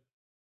equipment,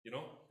 you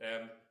know,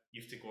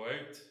 you have to go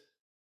out.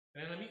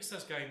 And then I meet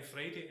this guy on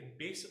Friday, and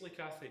basically,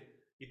 Kathy,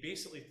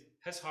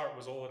 his heart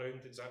was all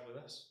around exactly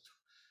this.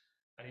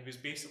 And he was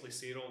basically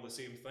saying all the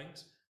same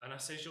things. And I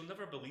says, you'll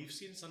never believe,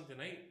 seeing Sunday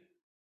night,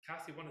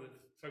 Kathy, one of the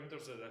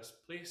founders of this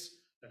place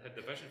that had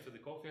the vision for the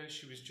coffee house,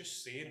 she was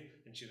just saying,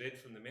 and she read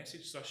from the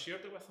message, so I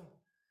shared it with him,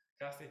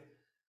 Kathy.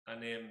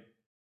 And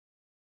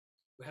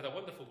we had a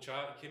wonderful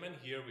chat. He came in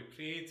here, we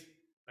prayed,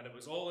 and it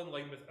was all in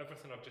line with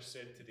everything I've just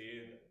said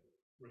today, and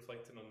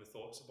reflecting on the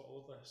thoughts about all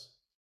of this.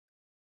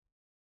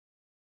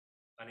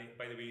 And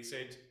by the way, he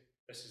said,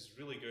 this is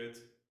really good.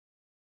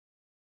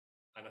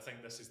 And I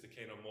think this is the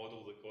kind of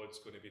model that God's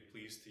going to be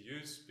pleased to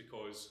use,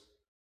 because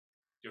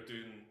you're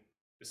doing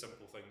the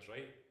simple things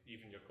right,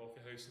 even your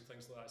coffee house and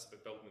things like that. It's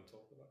about building on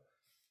top of that.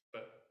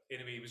 But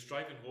anyway, he was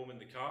driving home in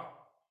the car,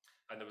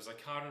 and there was a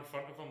car in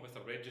front of him with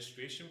a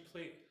registration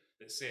plate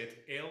that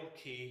said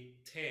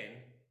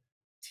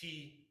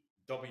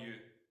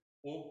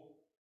LK10TWO.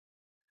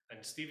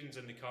 And Stephen's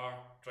in the car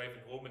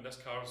driving home, and this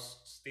car's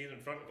staying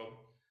in front of him.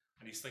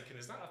 And he's thinking,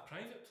 is that a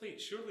private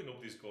plate? Surely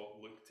nobody's got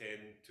Luke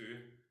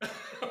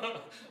 10:2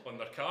 on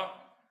their car.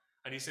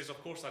 And he says,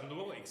 of course, I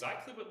know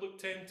exactly what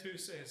Luke 10:2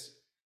 says.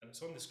 And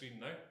it's on the screen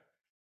now.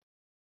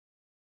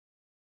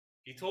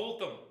 He told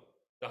them,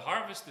 the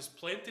harvest is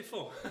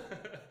plentiful,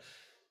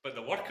 but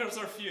the workers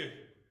are few.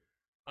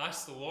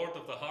 Ask the Lord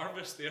of the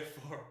harvest,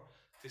 therefore,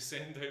 to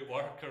send out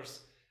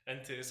workers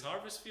into his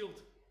harvest field.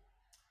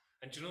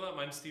 And do you know that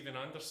man, Stephen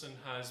Anderson,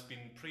 has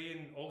been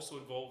praying, also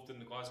involved in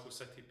the Glasgow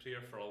City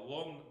prayer for a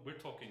long, we're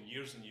talking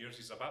years and years.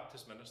 He's a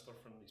Baptist minister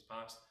from his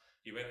past.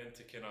 He went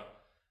into kind of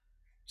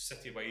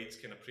citywide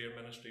kind of prayer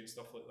ministry and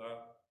stuff like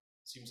that.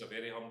 Seems a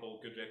very humble,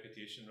 good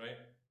reputation, right?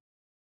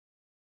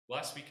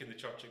 Last week in the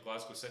church at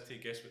Glasgow City,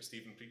 guess what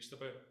Stephen preached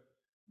about?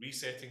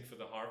 Resetting for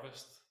the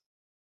harvest.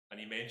 And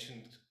he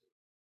mentioned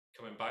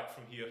coming back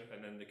from here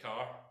and in the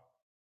car,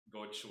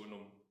 God showing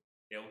him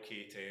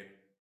LK10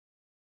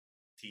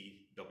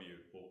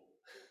 TWO.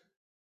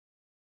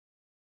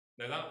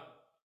 Now that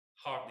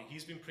heart that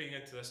he's been praying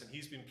into this, and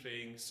he's been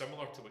praying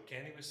similar to what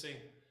Kenny was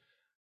saying.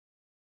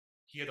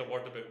 He had a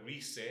word about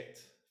reset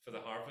for the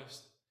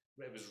harvest.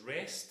 It was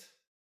rest,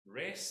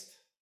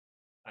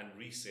 and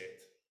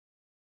reset.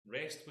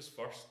 Rest was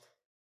first,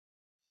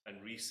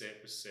 and reset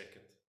was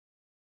second.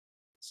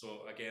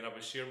 So again, I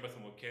was sharing with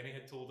him what Kenny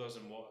had told us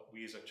and what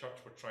we as a church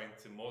were trying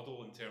to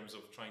model in terms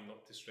of trying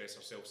not to stress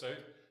ourselves out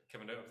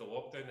coming out of the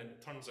lockdown. And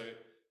it turns out,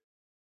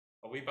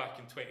 way back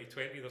in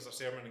 2020, there's a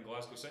sermon in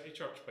Glasgow City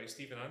Church by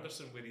Stephen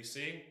Anderson where he's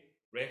saying,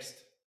 rest,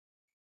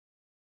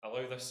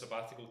 allow this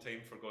sabbatical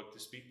time for God to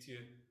speak to you,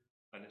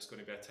 and it's going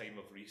to be a time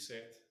of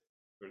reset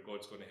where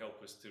God's going to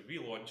help us to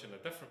relaunch in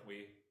a different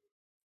way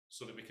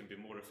so that we can be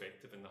more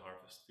effective in the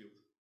harvest field.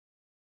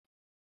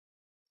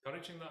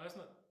 Encouraging that,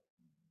 isn't it?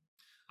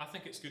 I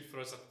think it's good for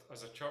us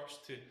as a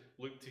church to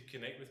look to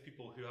connect with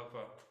people who have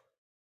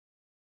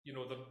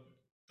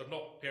they're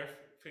not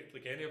perfect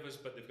like any of us,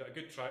 but they've got a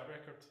good track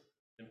record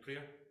in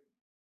prayer.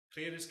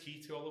 Prayer is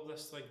key to all of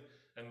this thing.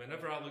 And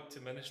whenever I look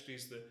to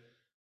ministries, that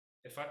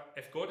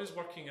if God is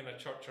working in a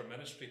church or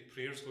ministry,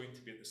 prayer is going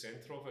to be at the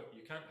centre of it.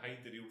 You can't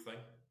hide the real thing,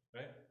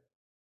 right?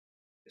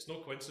 It's no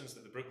coincidence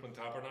that the Brooklyn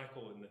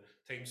Tabernacle and the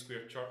Times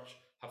Square Church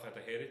have had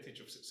a heritage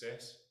of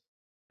success.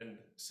 And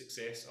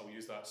success, I'll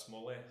use that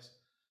small s,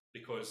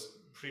 because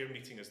prayer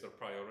meeting is their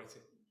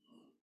priority.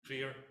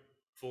 Prayer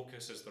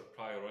focus is their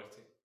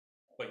priority.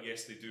 But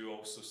yes, they do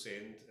also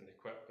send and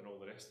equip and all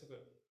the rest of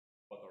it.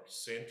 But their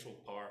central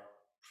part,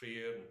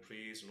 prayer and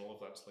praise and all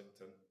of that's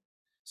linked in.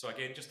 So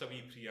again, just a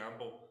wee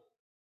preamble.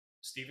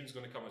 Stephen's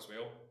going to come as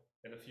well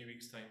in a few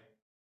weeks' time.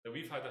 Now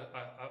we've had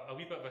a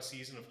wee bit of a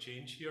season of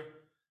change here.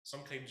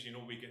 Sometimes,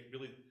 we get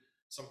really,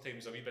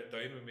 sometimes a wee bit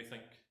down when we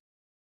think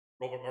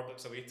Robert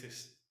Murdoch's away to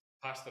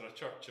pastor a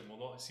church and we'll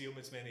not see him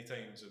as many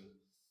times.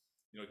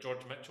 And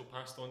George Mitchell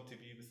passed on to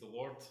be with the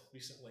Lord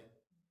recently,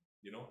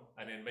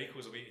 and then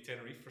Michael's away to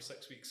Tenerife for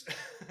 6 weeks.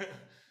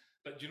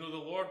 But the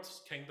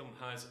Lord's kingdom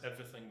has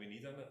everything we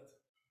need in it.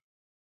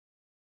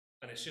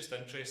 And it's just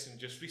interesting,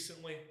 just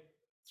recently,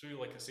 through,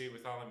 like I say,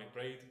 with Alan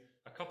McBride,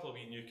 a couple of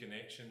wee new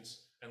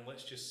connections, and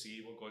let's just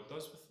see what God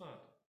does with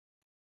that.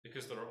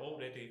 Because there are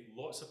already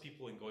lots of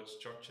people in God's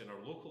church in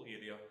our local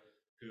area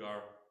who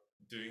are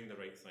doing the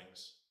right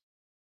things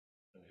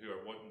and who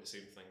are wanting the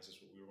same things as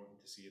what we're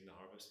wanting to see in the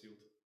harvest field.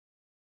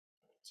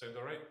 Sound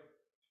all right?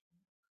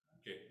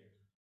 Okay.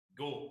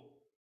 Go.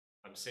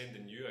 I'm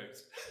sending you out.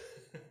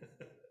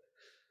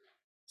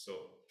 So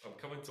I'm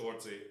coming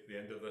towards the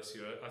end of this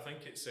here. I think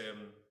it's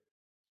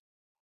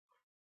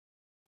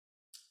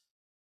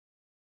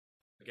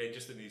again,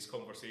 just in these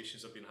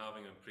conversations I've been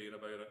having and praying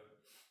about it,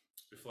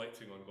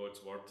 reflecting on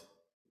God's word.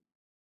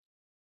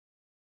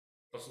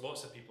 There's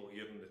lots of people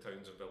here in the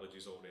towns and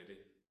villages already.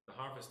 The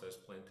harvest is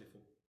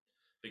plentiful.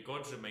 But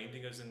God's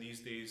reminding us in these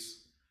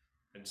days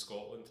in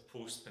Scotland,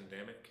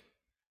 post-pandemic,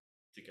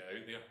 to get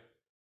out there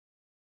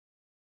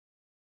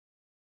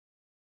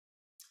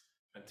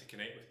and to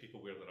connect with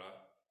people where they're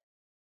at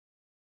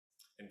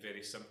in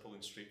very simple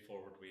and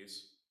straightforward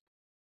ways,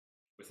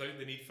 without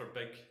the need for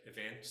big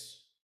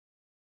events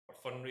or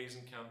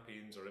fundraising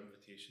campaigns or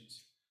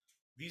invitations.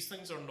 These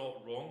things are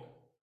not wrong.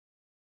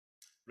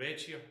 Reg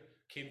here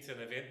came to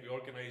an event we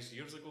organised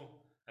years ago,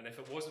 and if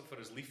it wasn't for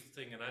his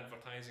leafleting and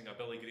advertising a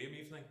Billy Graham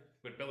evening,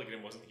 where Billy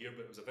Graham wasn't here,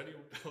 but it was a video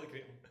of Billy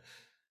Graham,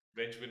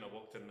 Reg wouldn't have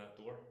walked in that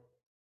door.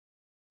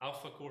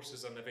 Alpha Course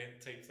is an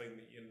event type thing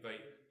that you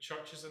invite.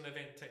 Church is an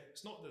event type.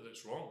 It's not that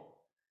it's wrong.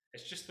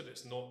 It's just that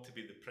it's not to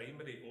be the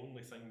primary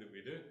only thing that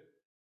we do,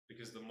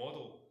 because the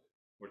model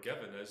we're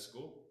given is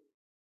go.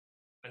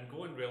 And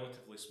go in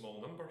relatively small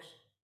numbers.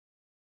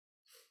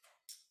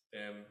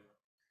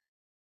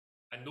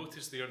 And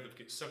notice there they've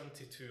got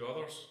 72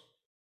 others.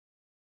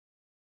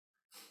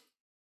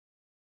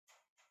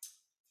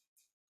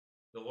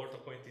 The Lord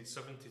appointed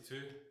 72,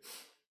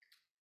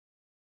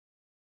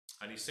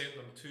 and he sent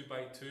them 2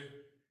 by 2.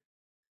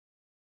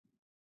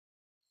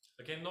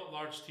 Again, not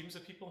large teams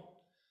of people.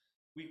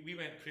 We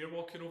went prayer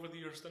walking over the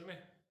years, didn't we?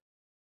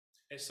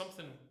 It's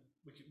something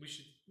we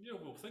should,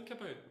 we'll think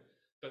about.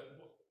 But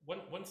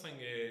one thing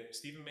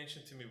Stephen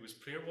mentioned to me was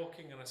prayer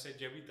walking, and I said,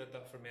 yeah, we did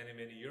that for many,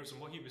 many years.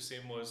 And what he was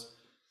saying was,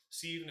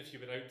 see, even if you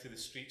went out to the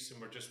streets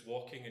and were just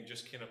walking and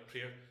just kind of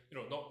prayer,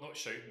 not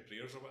shouting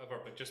prayers or whatever,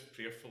 but just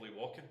prayerfully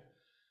walking,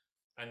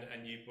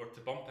 and you were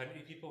to bump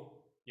into people,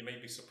 you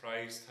might be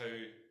surprised how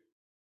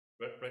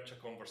rich a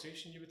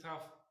conversation you would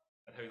have,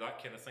 and how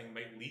that kind of thing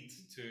might lead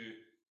to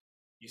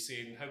you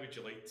saying, how would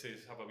you like to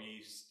have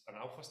an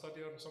alpha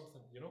study or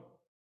something,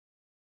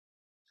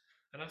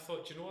 And I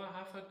thought, I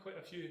have had quite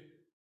a few,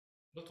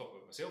 I'm not talking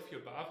about myself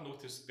here, but I've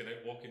noticed being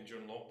out walking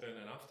during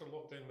lockdown and after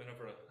lockdown,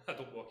 whenever I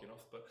don't walk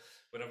enough, but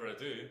whenever I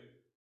do,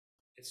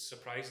 it's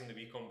surprising the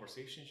wee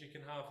conversations you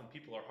can have, and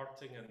people are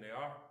hurting and they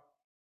are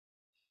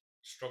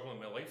struggling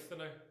with life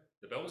now.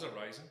 The bills are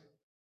rising,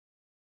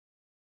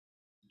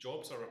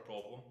 jobs are a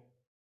problem,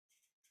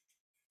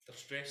 they're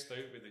stressed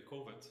out with the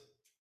COVID,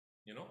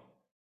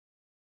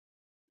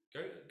 Go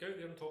out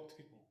there and talk to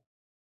people.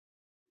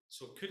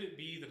 So could it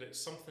be that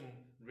it's something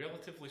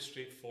relatively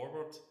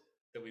straightforward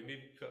that we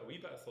maybe put a wee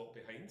bit of thought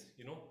behind,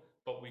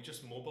 but we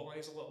just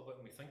mobilise a little bit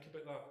and we think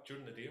about that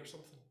during the day or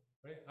something,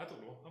 right? I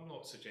don't know. I'm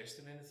not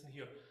suggesting anything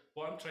here.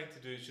 What I'm trying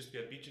to do is just be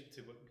obedient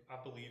to what I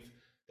believe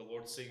the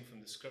Lord's saying from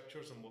the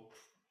scriptures, and what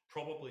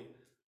probably,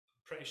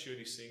 pretty sure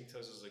he's saying to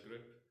us as a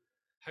group.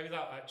 How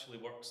that actually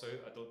works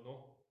out, I don't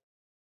know,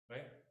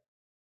 right?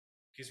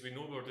 Because we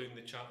know we're doing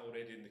the chat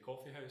already in the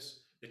coffee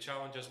house. The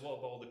challenge is, what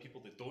about all the people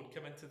that don't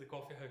come into the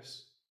coffee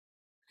house?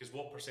 Because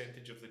what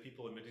percentage of the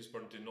people in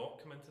Moodiesburn do not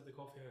come into the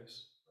coffee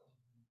house?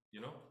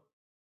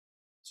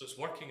 So it's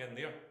working in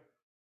there.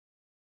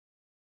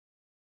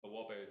 But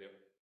what about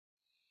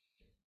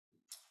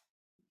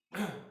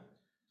there?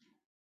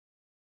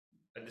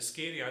 And the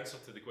scary answer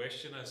to the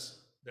question is,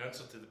 the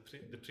answer to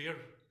the prayer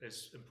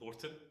is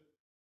important.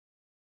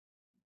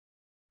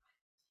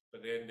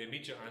 But then the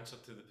immediate answer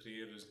to the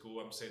prayer is, go,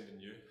 I'm sending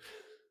you.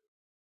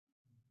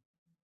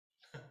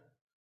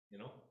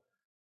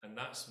 And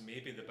that's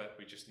maybe the bit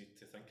we just need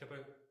to think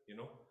about,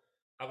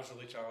 I was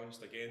really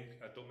challenged again.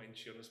 I don't mind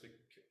sharing this with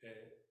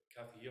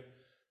Kathy here,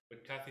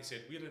 but Kathy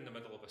said, we're in the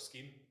middle of a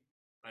scheme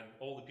and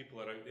all the people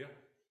are out there.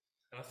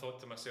 And I thought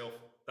to myself,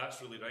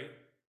 that's really right.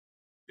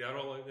 They are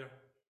all out there.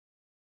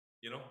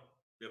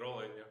 They're all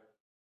out there.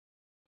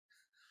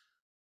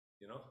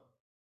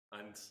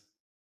 And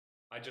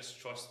I just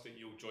trust that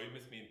you'll join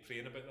with me in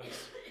praying about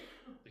this,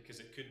 because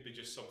it could be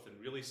just something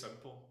really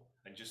simple,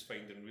 and just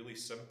finding really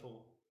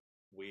simple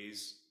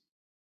ways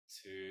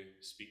to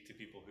speak to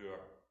people who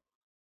are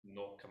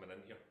not coming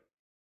in here.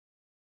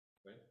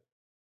 Right?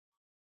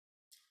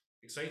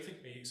 Exciting?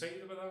 Are you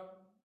excited about that?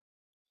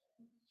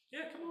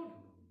 Yeah, come on.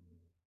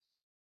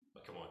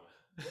 Oh, come on.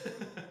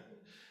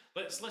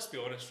 Let's be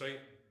honest, right?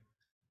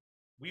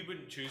 We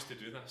wouldn't choose to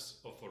do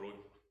this of our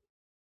own,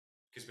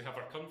 because we have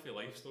our comfy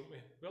lives, don't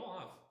we? We all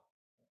have.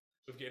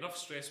 We've got enough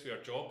stress with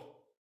our job.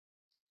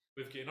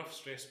 We've got enough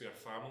stress with our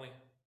family.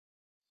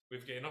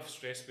 We've got enough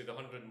stress with the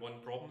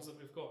 101 problems that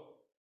we've got.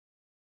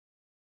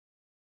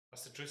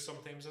 That's the truth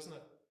sometimes, isn't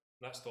it?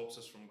 And that stops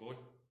us from going.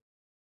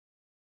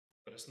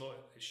 But it's not,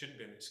 it shouldn't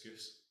be an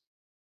excuse.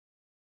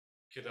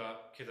 Could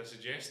I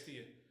suggest to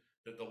you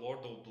that the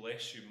Lord will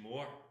bless you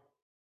more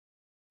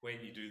when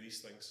you do these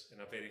things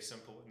in a very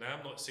simple... Now,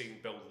 I'm not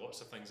saying build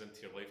lots of things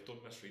into your life,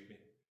 don't misread me.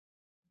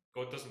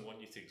 God doesn't want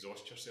you to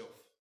exhaust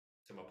yourself,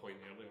 to my point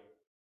earlier.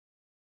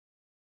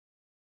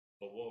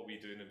 But what are we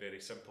doing in very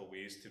simple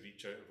ways to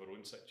reach out of our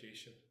own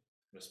situation?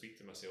 And I speak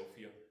to myself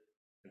here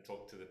and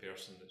talk to the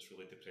person that's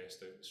really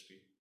depressed out in the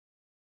street.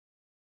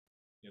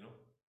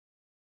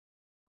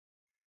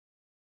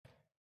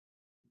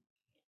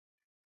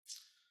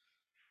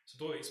 So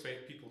don't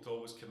expect people to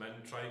always come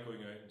in. Try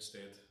going out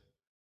instead.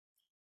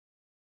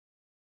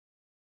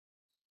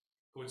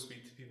 Go and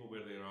speak to people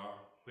where they are,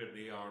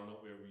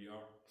 not where we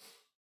are.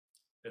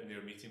 In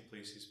their meeting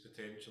places,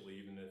 potentially,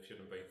 even if you're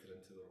invited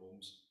into their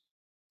homes.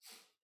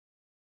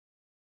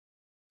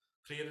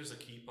 Prayer is a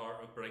key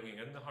part of bringing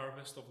in the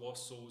harvest of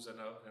lost souls in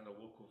a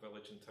local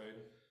village and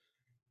town.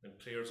 And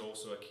prayer is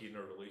also a key in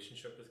our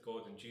relationship with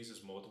God, and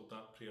Jesus modelled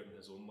that prayer in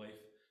his own life,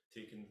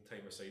 taking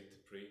time aside to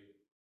pray.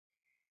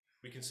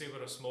 We can say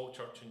we're a small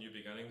church in New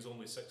Beginnings,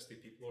 only 60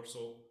 people or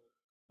so,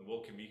 and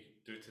what can we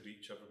do to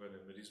reach everyone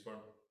in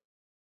Moodiesburn?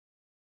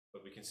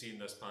 But we can see in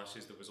this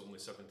passage there was only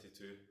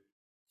 72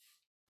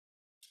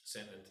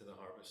 sent into the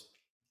harvest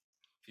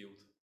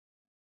field.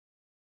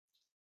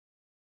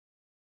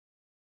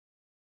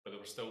 But they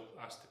were still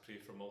asked to pray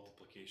for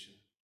multiplication.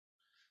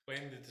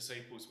 When the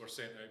disciples were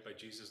sent out by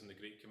Jesus in the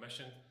Great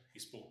Commission, he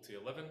spoke to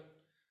 11. And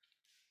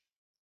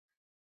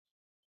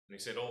he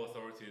said, all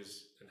authority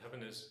in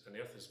heaven and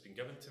earth has been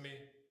given to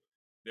me.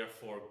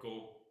 Therefore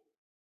go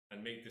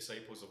and make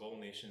disciples of all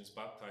nations,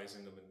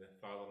 baptizing them in the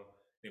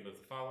name of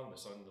the Father, and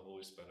the Son, and the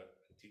Holy Spirit,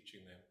 and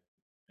teaching them.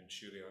 And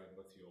surely I am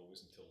with you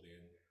always until the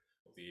end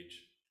of the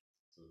age.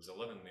 So there was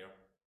 11 there.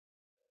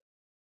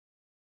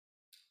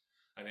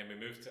 And then we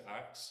move to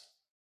Acts,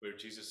 where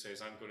Jesus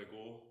says, I'm going to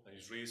go, and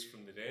he's raised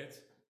from the dead,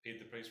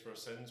 paid the price for our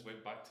sins,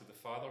 went back to the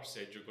Father,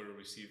 said you're going to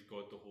receive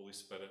God the Holy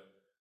Spirit.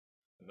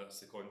 And that's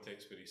the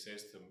context where he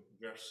says to him,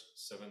 verse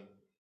 7,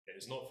 "It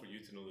is not for you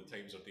to know the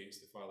times or dates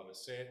the Father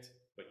has set,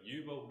 but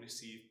you will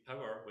receive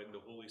power when the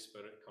Holy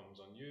Spirit comes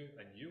on you,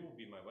 and you will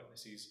be my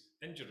witnesses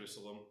in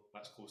Jerusalem,"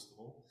 that's close to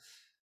home,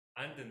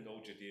 "and in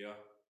all Judea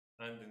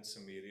and in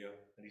Samaria,"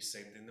 and he's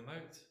sending them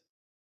out.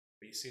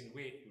 But he's saying,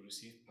 wait, you'll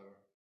receive power.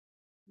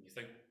 And you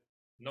think,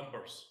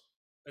 numbers.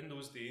 In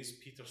those days,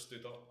 Peter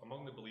stood up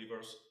among the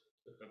believers.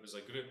 It was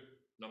a group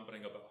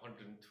numbering about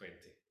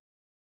 120.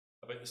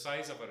 About the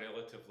size of a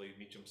relatively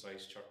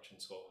medium-sized church in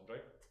Scotland,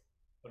 right?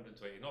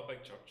 120, not a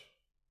big church,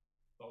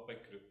 not a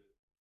big group.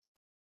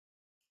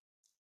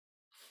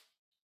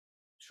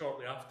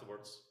 Shortly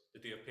afterwards, the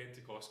day of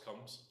Pentecost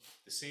comes.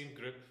 The same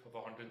group of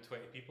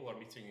 120 people are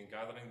meeting and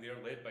gathering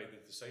there, led by the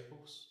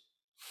disciples.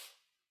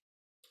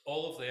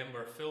 All of them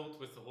were filled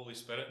with the Holy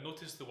Spirit.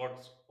 Notice the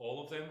words,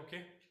 all of them,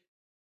 okay?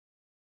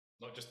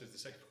 Not just the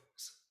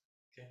disciples,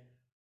 okay?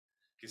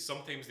 Because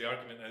sometimes the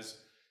argument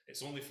is,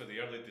 it's only for the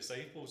early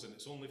disciples and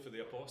it's only for the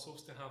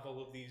apostles to have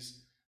all of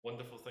these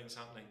wonderful things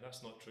happening.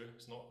 That's not true.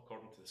 It's not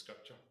according to the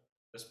scripture.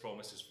 This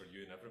promise is for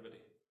you and everybody.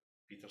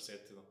 Peter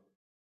said to them,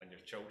 and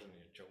your children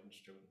and your children's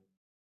children.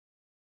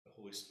 The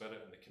Holy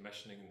Spirit and the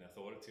commissioning and the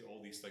authority,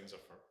 all these things are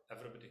for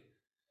everybody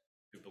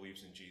who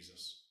believes in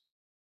Jesus.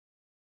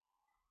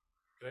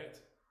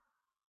 Correct?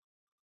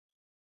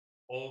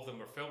 All of them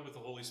were filled with the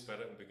Holy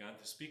Spirit and began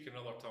to speak in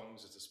other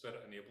tongues as the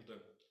Spirit enabled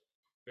them.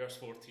 Verse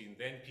 14,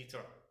 then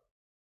Peter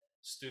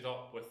stood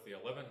up with the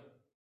 11,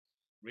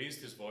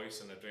 raised his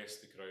voice and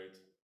addressed the crowd.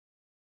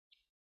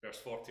 Verse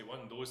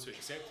 41, those who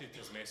accepted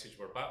his message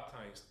were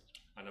baptized,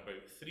 and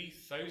about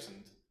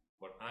 3,000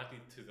 were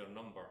added to their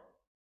number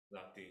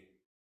that day.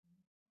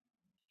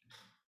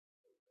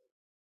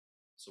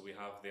 So we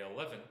have the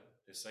 11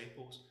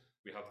 disciples,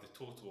 we have the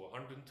total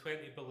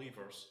 120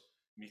 believers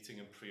meeting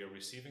in prayer,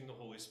 receiving the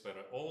Holy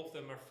Spirit. All of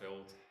them are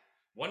filled.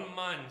 One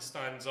man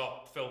stands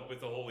up filled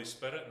with the Holy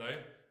Spirit now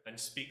and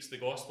speaks the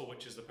gospel,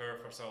 which is the power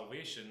for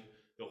salvation.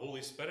 The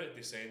Holy Spirit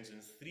descends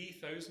and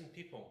 3,000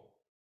 people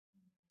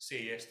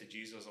say yes to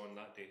Jesus on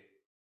that day.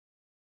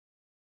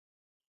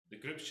 The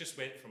groups just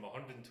went from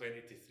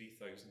 120 to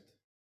 3,000.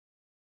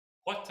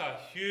 What a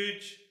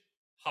huge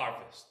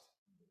harvest,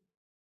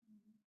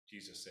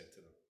 Jesus said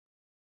to them.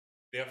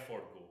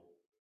 Therefore go,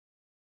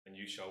 and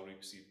you shall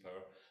receive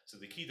power. So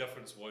the key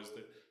difference was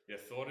that the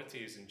authority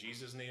is in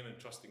Jesus' name and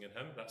trusting in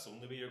him. That's the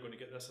only way you're going to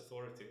get this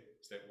authority,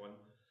 step one.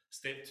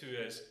 Step two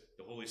is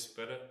the Holy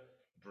Spirit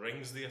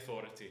brings the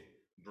authority,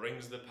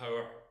 brings the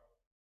power,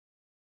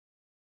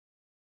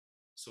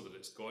 so that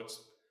it's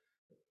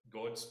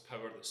God's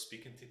power that's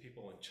speaking to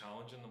people and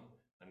challenging them.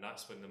 And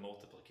that's when the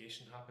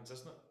multiplication happens,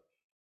 isn't it?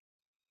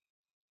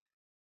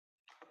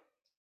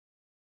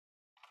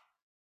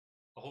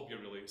 I hope you're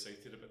really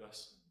excited about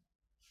this.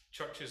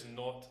 Church is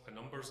not a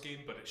numbers game,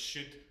 but it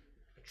should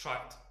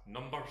attract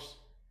numbers.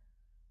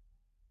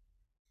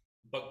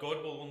 But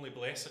God will only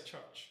bless a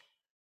church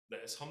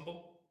that is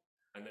humble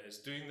and that is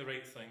doing the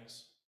right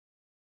things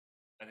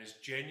and is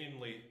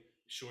genuinely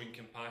showing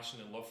compassion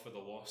and love for the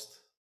lost.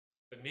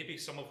 But maybe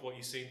some of what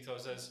he's saying to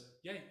us is,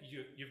 yeah,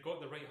 you've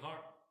got the right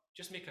heart.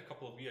 Just make a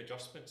couple of wee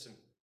adjustments and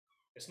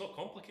it's not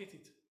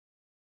complicated.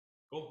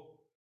 Go,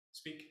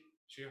 speak,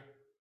 share,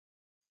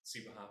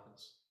 see what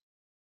happens.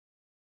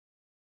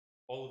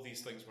 All of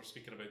these things we're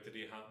speaking about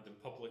today happened in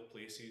public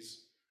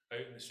places,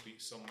 out in the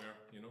streets somewhere,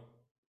 you know.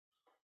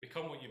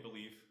 Become what you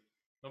believe.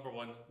 Number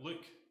one,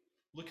 look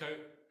out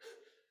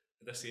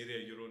at this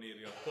area, your own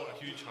area. What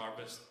a huge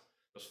harvest.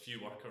 There's few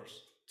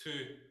workers.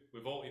 Two,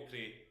 we've all to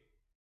pray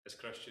as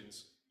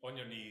Christians, on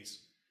your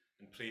knees,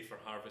 and pray for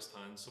harvest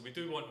hands. So we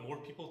do want more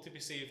people to be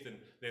saved, and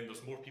then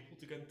there's more people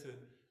to go into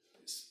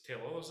tell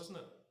others, isn't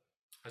it?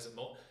 Is it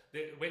not?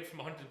 They went from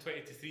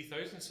 120 to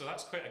 3,000, so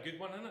that's quite a good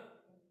one, isn't it?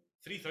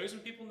 3,000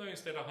 people now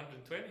instead of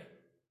 120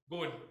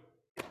 going.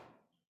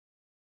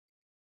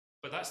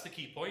 But that's the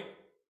key point.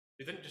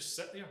 They didn't just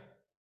sit there.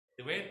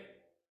 They went,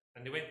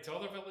 and they went to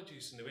other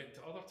villages, and they went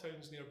to other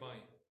towns nearby.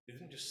 They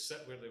didn't just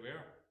sit where they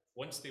were.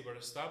 Once they were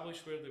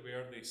established where they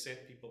were, they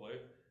sent people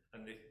out,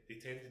 and they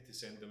tended to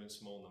send them in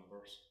small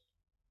numbers.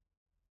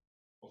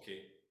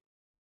 Okay,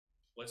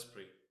 let's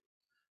pray.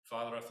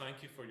 Father, I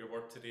thank you for your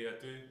word today.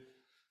 I do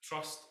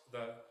trust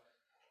that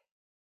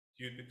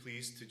you'd be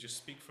pleased to just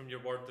speak from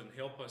your word and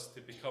help us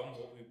to become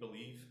what we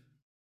believe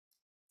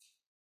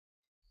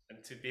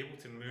and to be able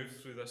to move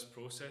through this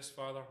process,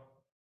 Father.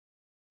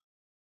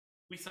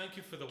 We thank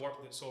you for the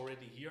work that's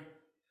already here.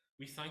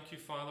 We thank you,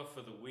 Father,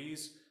 for the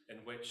ways in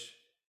which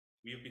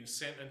we have been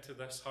sent into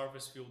this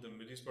harvest field in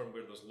Moodiesburn,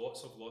 where there's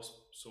lots of lost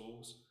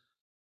souls,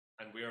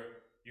 and where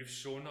you've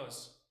shown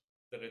us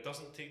that it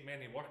doesn't take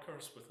many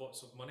workers with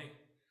lots of money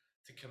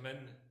to come in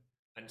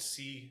and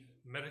see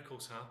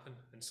miracles happen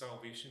and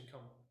salvation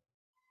come.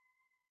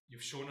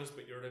 You've shown us,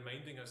 but you're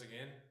reminding us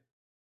again,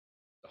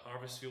 the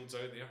harvest field's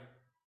out there.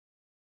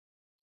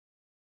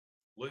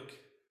 Look,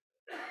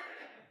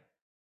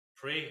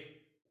 pray.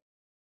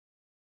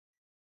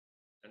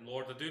 And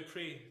Lord, I do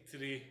pray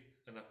today,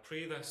 and I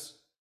pray this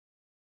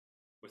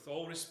with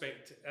all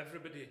respect to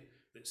everybody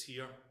that's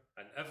here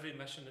And every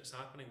mission that's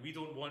happening, we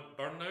don't want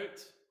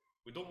burnout.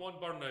 We don't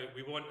want burnout.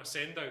 We want a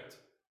send out.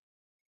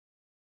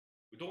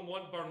 We don't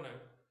want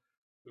burnout.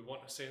 We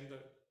want a send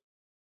out.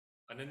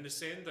 And in the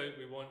send out,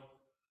 we want,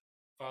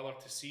 Father,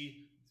 to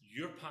see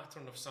your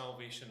pattern of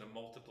salvation and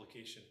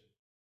multiplication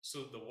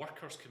so that the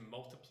workers can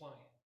multiply.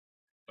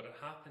 But it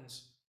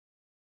happens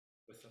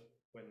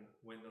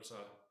when there's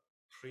a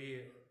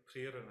prayer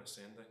and a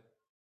sending.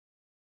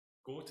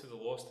 Go to the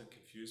lost and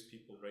confused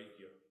people right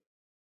here.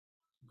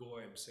 Go,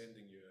 I am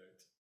sending you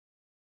out.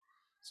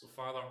 So,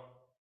 Father,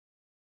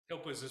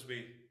 help us as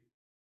we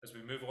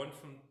move on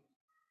from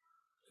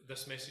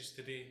this message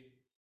today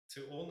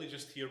to only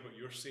just hear what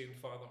you're saying,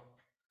 Father,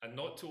 and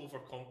not to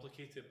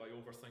overcomplicate it by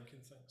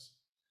overthinking things.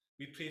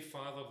 We pray,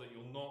 Father, that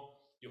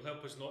you'll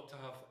help us not to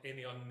have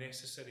any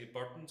unnecessary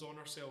burdens on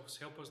ourselves.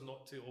 Help us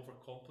not to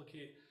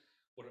overcomplicate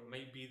what it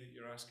might be that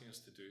you're asking us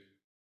to do.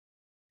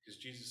 Because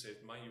Jesus said,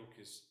 my yoke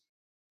is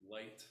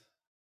light.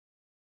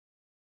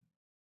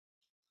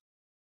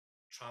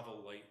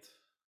 Travel light.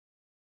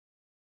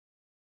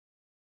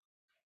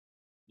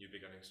 New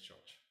Beginnings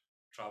Church.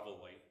 Travel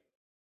light.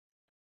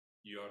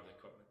 You are the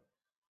equipment.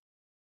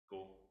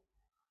 Go,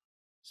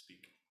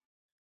 speak,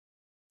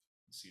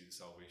 and see the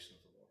salvation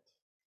of the Lord.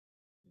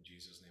 In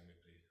Jesus' name we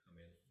pray.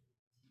 Amen.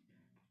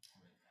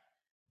 Amen.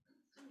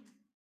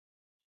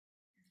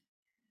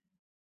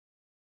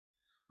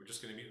 We're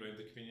just going to meet around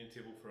the communion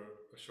table for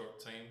a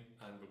short time,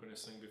 and we're going to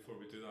sing before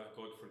we do that,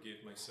 God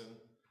forgave my sin.